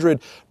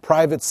 100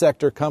 private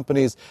sector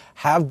companies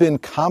have been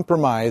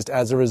compromised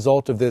as a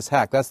result of this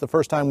hack. That's the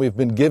first time we've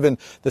been given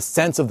the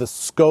sense of the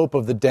scope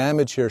of the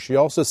damage here. She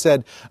also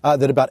said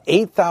that about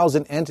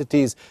 8,000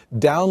 entities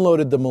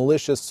downloaded the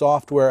malicious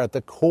software at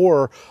the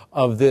core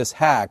of this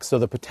hack. So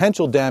the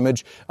potential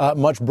damage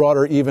much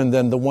broader even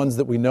than the ones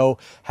that we know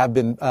have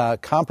been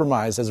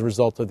compromised as a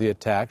result of the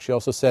attack. She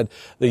also said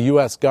the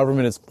U.S.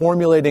 government is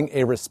formulating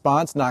a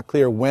response. Not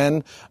clear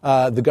when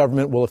the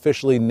government will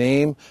officially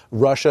name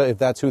Russia, if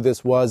that's who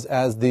this was,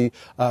 as the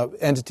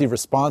entity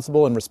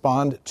responsible and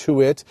respond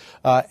to it.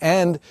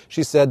 And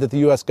she said that the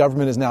U.S.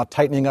 government is now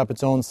tightening up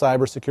its own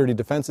cybersecurity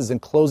defenses and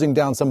closing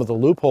down some of the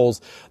loopholes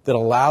that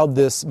allowed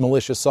this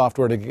malicious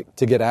software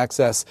to get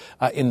access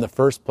in the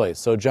first place.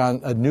 So,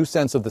 John, a new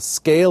sense of the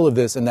scale of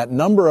this and that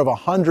number of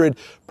 100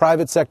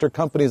 private sector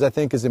companies, I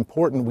think, is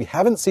important. We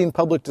haven't seen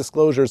public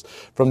disclosures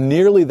from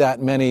nearly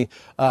that many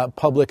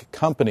public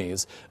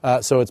companies.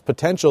 So it's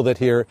potential that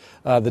here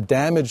the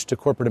damage to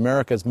corporate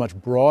America is much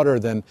broader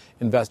than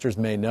investors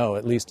may know,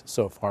 at least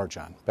so far,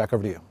 John. Back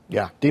over to you.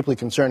 Yeah, deeply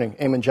concerning.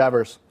 Eamon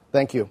Javers,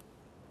 thank you.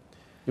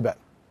 You bet.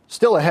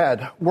 Still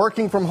ahead,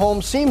 working from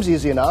home seems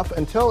easy enough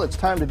until it's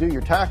time to do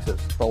your taxes.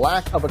 The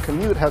lack of a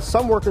commute has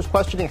some workers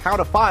questioning how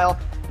to file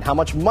and how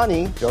much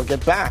money they'll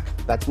get back.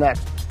 That's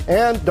next.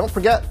 And don't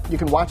forget, you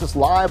can watch us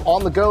live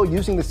on the go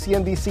using the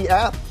CNBC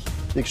app.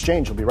 The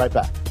Exchange will be right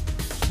back.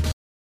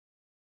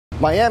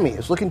 Miami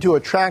is looking to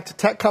attract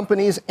tech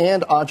companies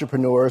and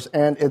entrepreneurs,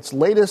 and its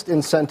latest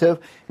incentive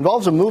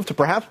involves a move to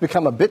perhaps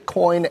become a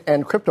Bitcoin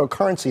and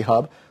cryptocurrency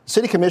hub.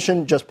 City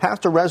Commission just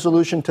passed a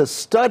resolution to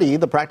study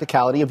the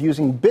practicality of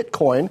using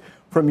Bitcoin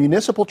for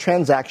municipal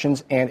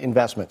transactions and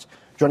investments.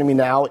 Joining me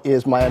now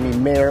is Miami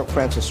Mayor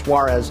Francis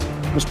Suarez.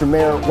 Mr.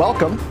 Mayor,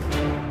 welcome.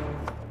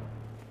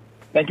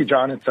 Thank you,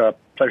 John. It's a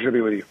pleasure to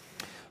be with you.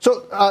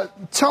 So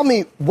tell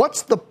me,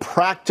 what's the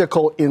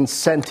practical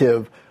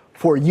incentive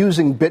for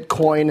using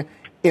Bitcoin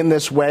in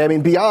this way? I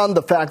mean, beyond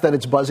the fact that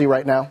it's buzzy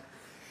right now?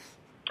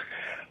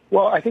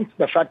 Well, I think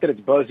the fact that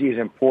it's buzzy is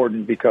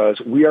important because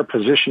we are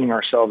positioning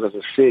ourselves as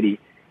a city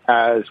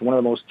as one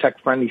of the most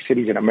tech-friendly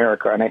cities in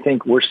America. And I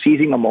think we're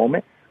seizing a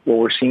moment where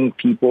we're seeing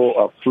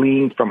people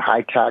fleeing from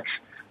high-tax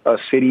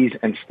cities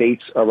and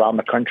states around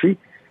the country.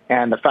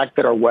 And the fact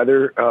that our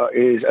weather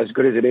is as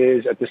good as it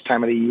is at this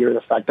time of the year, the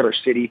fact that our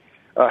city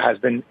has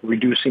been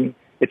reducing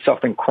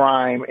itself in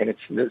crime and it's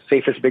the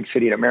safest big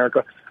city in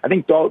America, I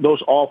think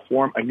those all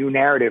form a new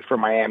narrative for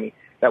Miami,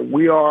 that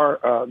we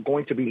are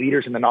going to be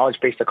leaders in the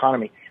knowledge-based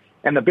economy.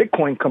 And the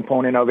Bitcoin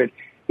component of it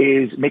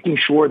is making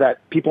sure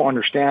that people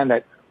understand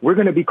that we're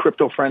going to be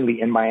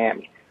crypto-friendly in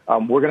Miami.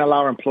 We're going to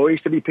allow our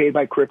employees to be paid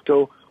by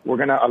crypto. We're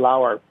going to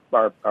allow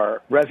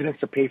our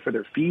residents to pay for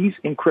their fees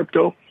in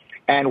crypto.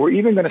 And we're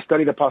even going to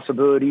study the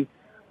possibility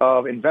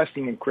of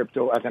investing in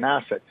crypto as an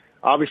asset.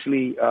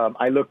 Obviously,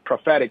 I look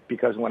prophetic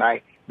because when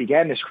I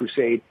began this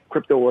crusade,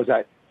 crypto was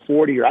at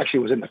 40, or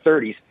actually it was in the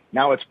 30s.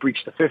 Now it's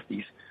breached the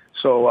 50s.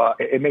 So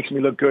it makes me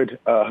look good,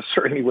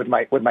 certainly with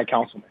my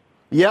councilmen.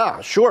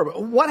 Yeah, sure.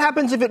 But what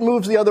happens if it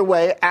moves the other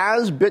way,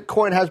 as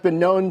Bitcoin has been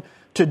known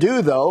to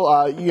do,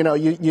 though?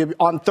 You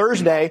on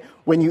Thursday,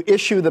 when you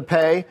issue the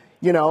pay,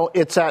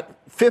 it's at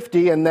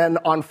 50, and then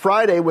on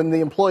Friday, when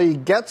the employee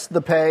gets the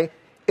pay,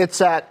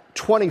 it's at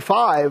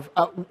 25.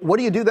 What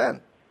do you do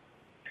then?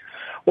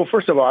 Well,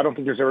 first of all, I don't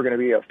think there's ever going to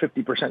be a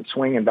 50%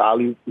 swing in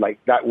value like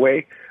that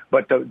way.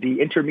 But the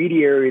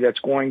intermediary that's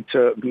going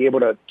to be able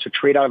to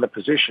trade out of the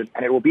position,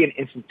 and it will be an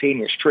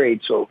instantaneous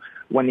trade. So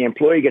when the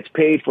employee gets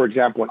paid, for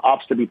example, and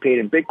opts to be paid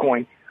in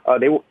Bitcoin,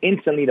 they will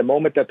instantly, the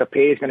moment that the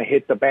pay is going to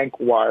hit the bank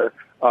wire,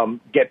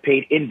 get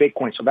paid in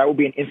Bitcoin. So that will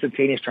be an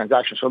instantaneous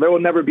transaction. So there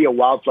will never be a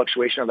wild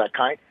fluctuation of that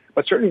kind.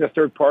 But certainly the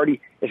third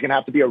party is going to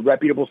have to be a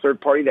reputable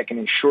third party that can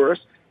ensure us,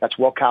 that's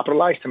well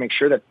capitalized, to make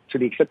sure that to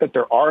the extent that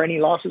there are any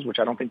losses, which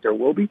I don't think there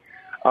will be,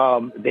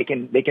 they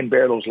can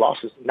bear those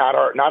losses. Not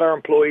our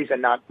employees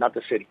and not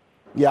the city.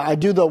 Yeah, I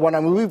do, though.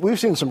 We've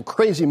seen some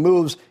crazy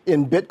moves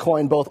in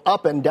Bitcoin, both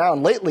up and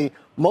down. Lately,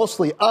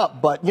 mostly up,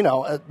 but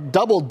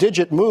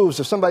double-digit moves.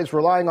 If somebody's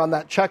relying on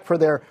that check for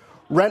their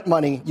rent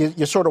money,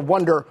 you sort of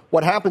wonder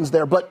what happens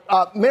there. But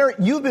Mayor,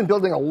 you've been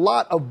building a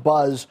lot of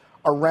buzz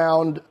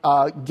around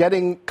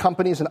getting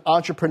companies and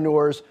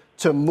entrepreneurs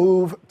to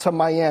move to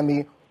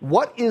Miami.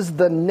 What is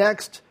the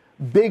next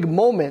big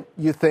moment,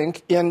 you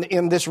think,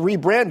 in this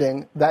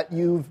rebranding that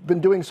you've been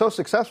doing so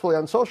successfully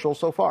on social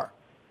so far?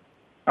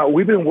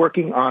 We've been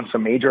working on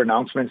some major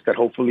announcements that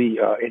hopefully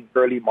in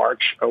early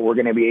March we're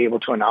going to be able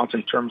to announce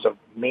in terms of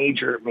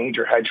major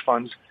hedge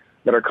funds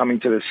that are coming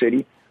to the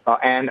city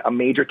and a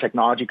major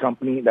technology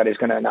company that is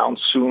going to announce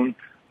soon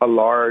a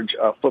large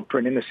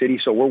footprint in the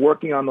city. So we're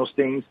working on those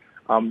things.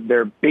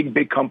 They're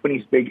big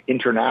companies, big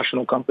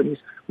international companies.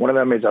 One of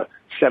them is a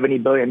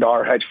 $70 billion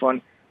hedge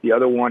fund. The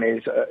other one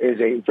is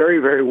a very,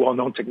 very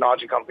well-known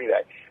technology company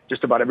that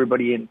just about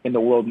everybody in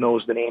the world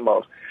knows the name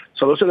of.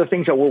 So those are the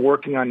things that we're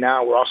working on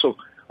now. We're also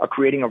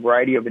creating a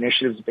variety of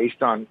initiatives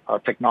based on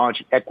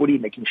technology equity,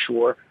 making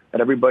sure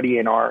that everybody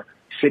in our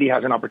city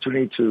has an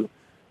opportunity to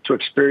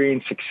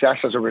experience success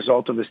as a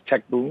result of this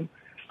tech boom.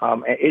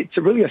 It's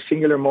really a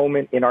singular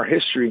moment in our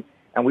history,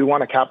 and we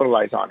want to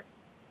capitalize on it.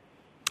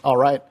 All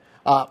right.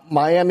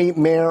 Miami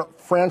Mayor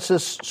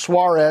Francis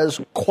Suarez,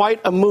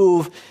 quite a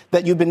move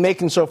that you've been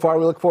making so far.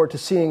 We look forward to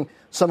seeing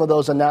some of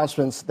those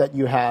announcements that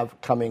you have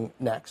coming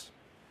next.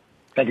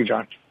 Thank you,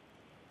 John.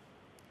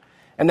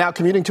 And now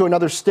commuting to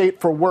another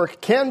state for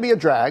work can be a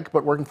drag,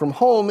 but working from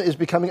home is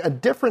becoming a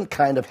different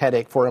kind of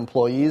headache for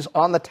employees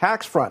on the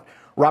tax front.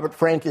 Robert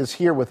Frank is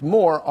here with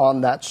more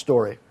on that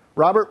story.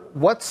 Robert,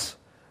 what's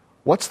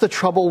the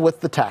trouble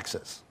with the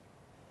taxes?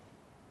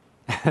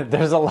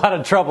 There's a lot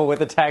of trouble with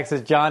the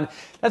taxes, John.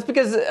 That's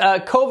because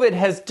COVID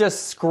has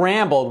just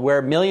scrambled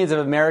where millions of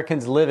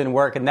Americans live and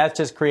work, and that's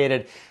just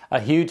created a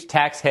huge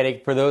tax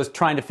headache for those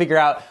trying to figure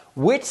out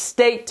which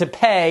state to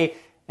pay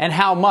and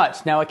how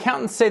much. Now,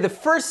 accountants say the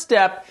first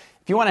step,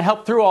 if you want to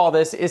help through all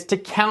this, is to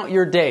count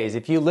your days.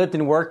 If you lived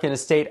and worked in a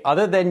state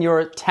other than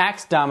your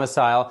tax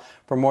domicile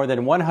for more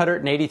than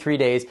 183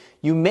 days,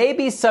 you may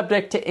be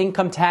subject to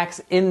income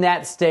tax in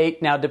that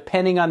state, now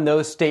depending on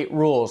those state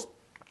rules.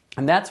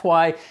 And that's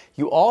why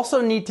you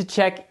also need to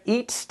check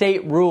each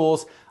state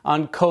rules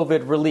on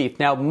COVID relief.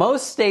 Now,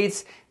 most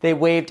states, they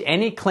waived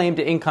any claim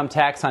to income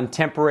tax on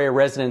temporary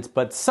residents,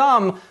 but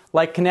some,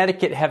 like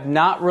Connecticut, have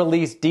not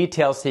released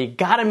details. So you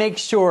got to make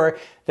sure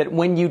that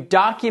when you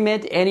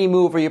document any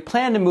move or you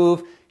plan to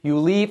move, you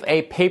leave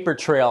a paper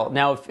trail.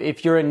 Now,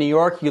 if you're in New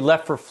York, you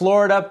left for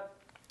Florida,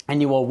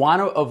 and you will want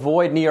to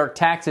avoid New York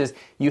taxes,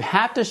 you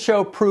have to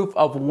show proof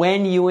of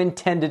when you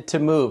intended to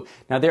move.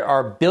 Now, there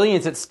are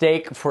billions at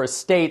stake for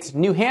states.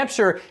 New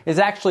Hampshire is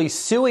actually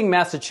suing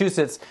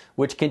Massachusetts,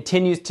 which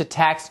continues to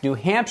tax New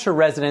Hampshire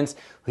residents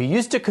who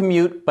used to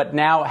commute but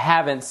now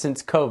haven't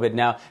since COVID.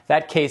 Now,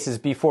 that case is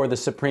before the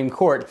Supreme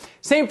Court.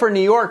 Same for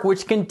New York,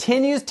 which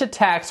continues to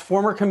tax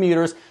former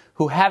commuters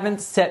who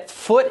haven't set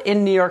foot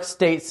in New York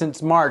State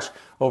since March.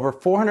 Over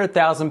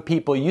 400,000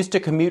 people used to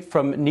commute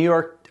from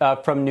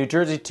New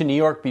Jersey to New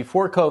York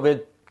before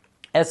COVID.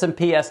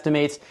 S&P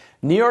estimates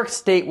New York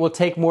State will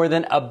take more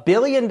than $1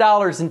 billion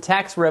in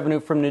tax revenue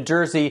from New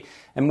Jersey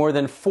and more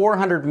than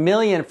 $400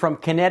 million from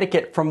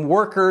Connecticut from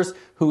workers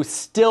who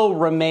still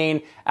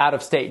remain out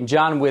of state. And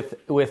John,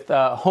 with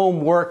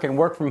home work and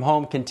work from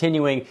home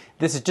continuing,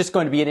 this is just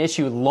going to be an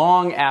issue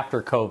long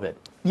after COVID.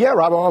 Yeah,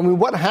 Rob. I mean,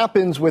 what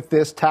happens with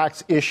this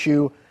tax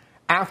issue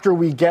after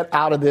we get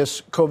out of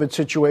this COVID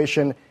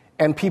situation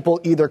and people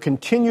either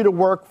continue to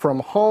work from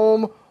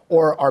home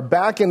or are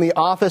back in the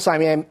office? I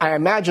mean, I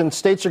imagine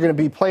states are going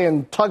to be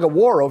playing tug of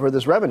war over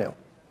this revenue.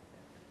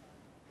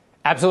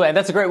 Absolutely. And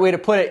that's a great way to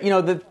put it. You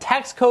know, the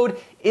tax code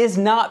is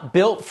not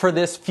built for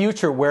this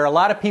future where a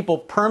lot of people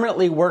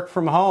permanently work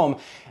from home.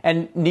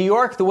 And New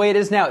York, the way it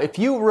is now, if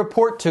you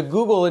report to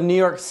Google in New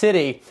York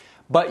City,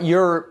 but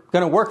you're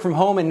going to work from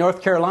home in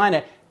North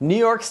Carolina, New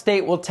York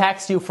State will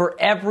tax you for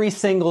every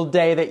single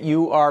day that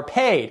you are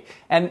paid.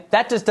 And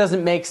that just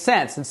doesn't make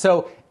sense. And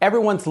so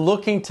everyone's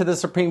looking to the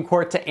Supreme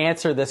Court to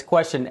answer this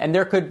question. And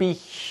there could be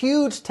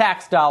huge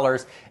tax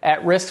dollars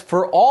at risk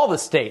for all the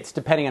states,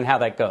 depending on how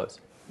that goes.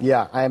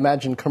 Yeah, I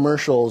imagine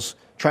commercials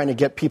trying to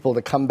get people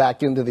to come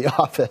back into the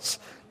office,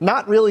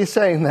 not really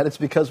saying that it's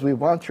because we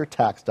want your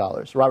tax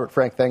dollars. Robert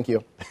Frank, thank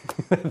you.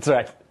 That's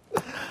right.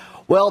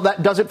 Well,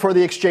 that does it for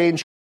The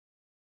Exchange.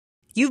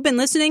 You've been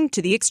listening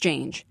to The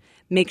Exchange.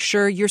 Make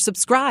sure you're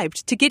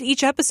subscribed to get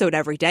each episode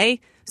every day,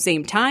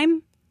 same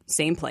time,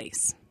 same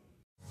place.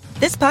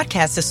 This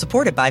podcast is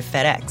supported by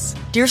FedEx.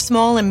 Dear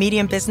small and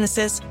medium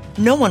businesses,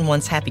 no one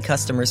wants happy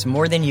customers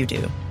more than you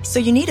do. So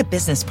you need a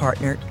business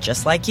partner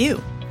just like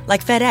you.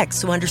 Like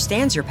FedEx, who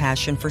understands your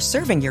passion for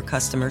serving your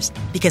customers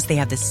because they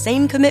have the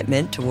same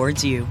commitment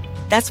towards you.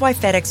 That's why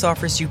FedEx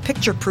offers you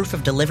picture proof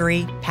of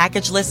delivery,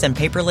 packageless and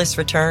paperless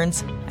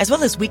returns, as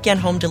well as weekend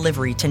home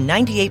delivery to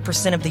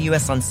 98% of the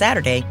U.S. on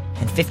Saturday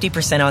and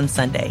 50% on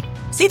Sunday.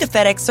 See the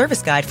FedEx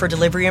service guide for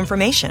delivery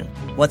information.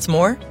 What's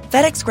more,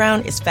 FedEx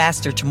Ground is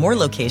faster to more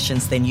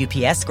locations than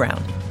UPS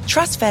Ground.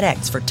 Trust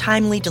FedEx for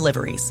timely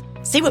deliveries.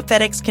 See what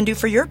FedEx can do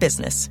for your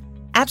business.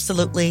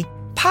 Absolutely,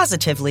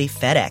 positively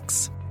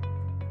FedEx.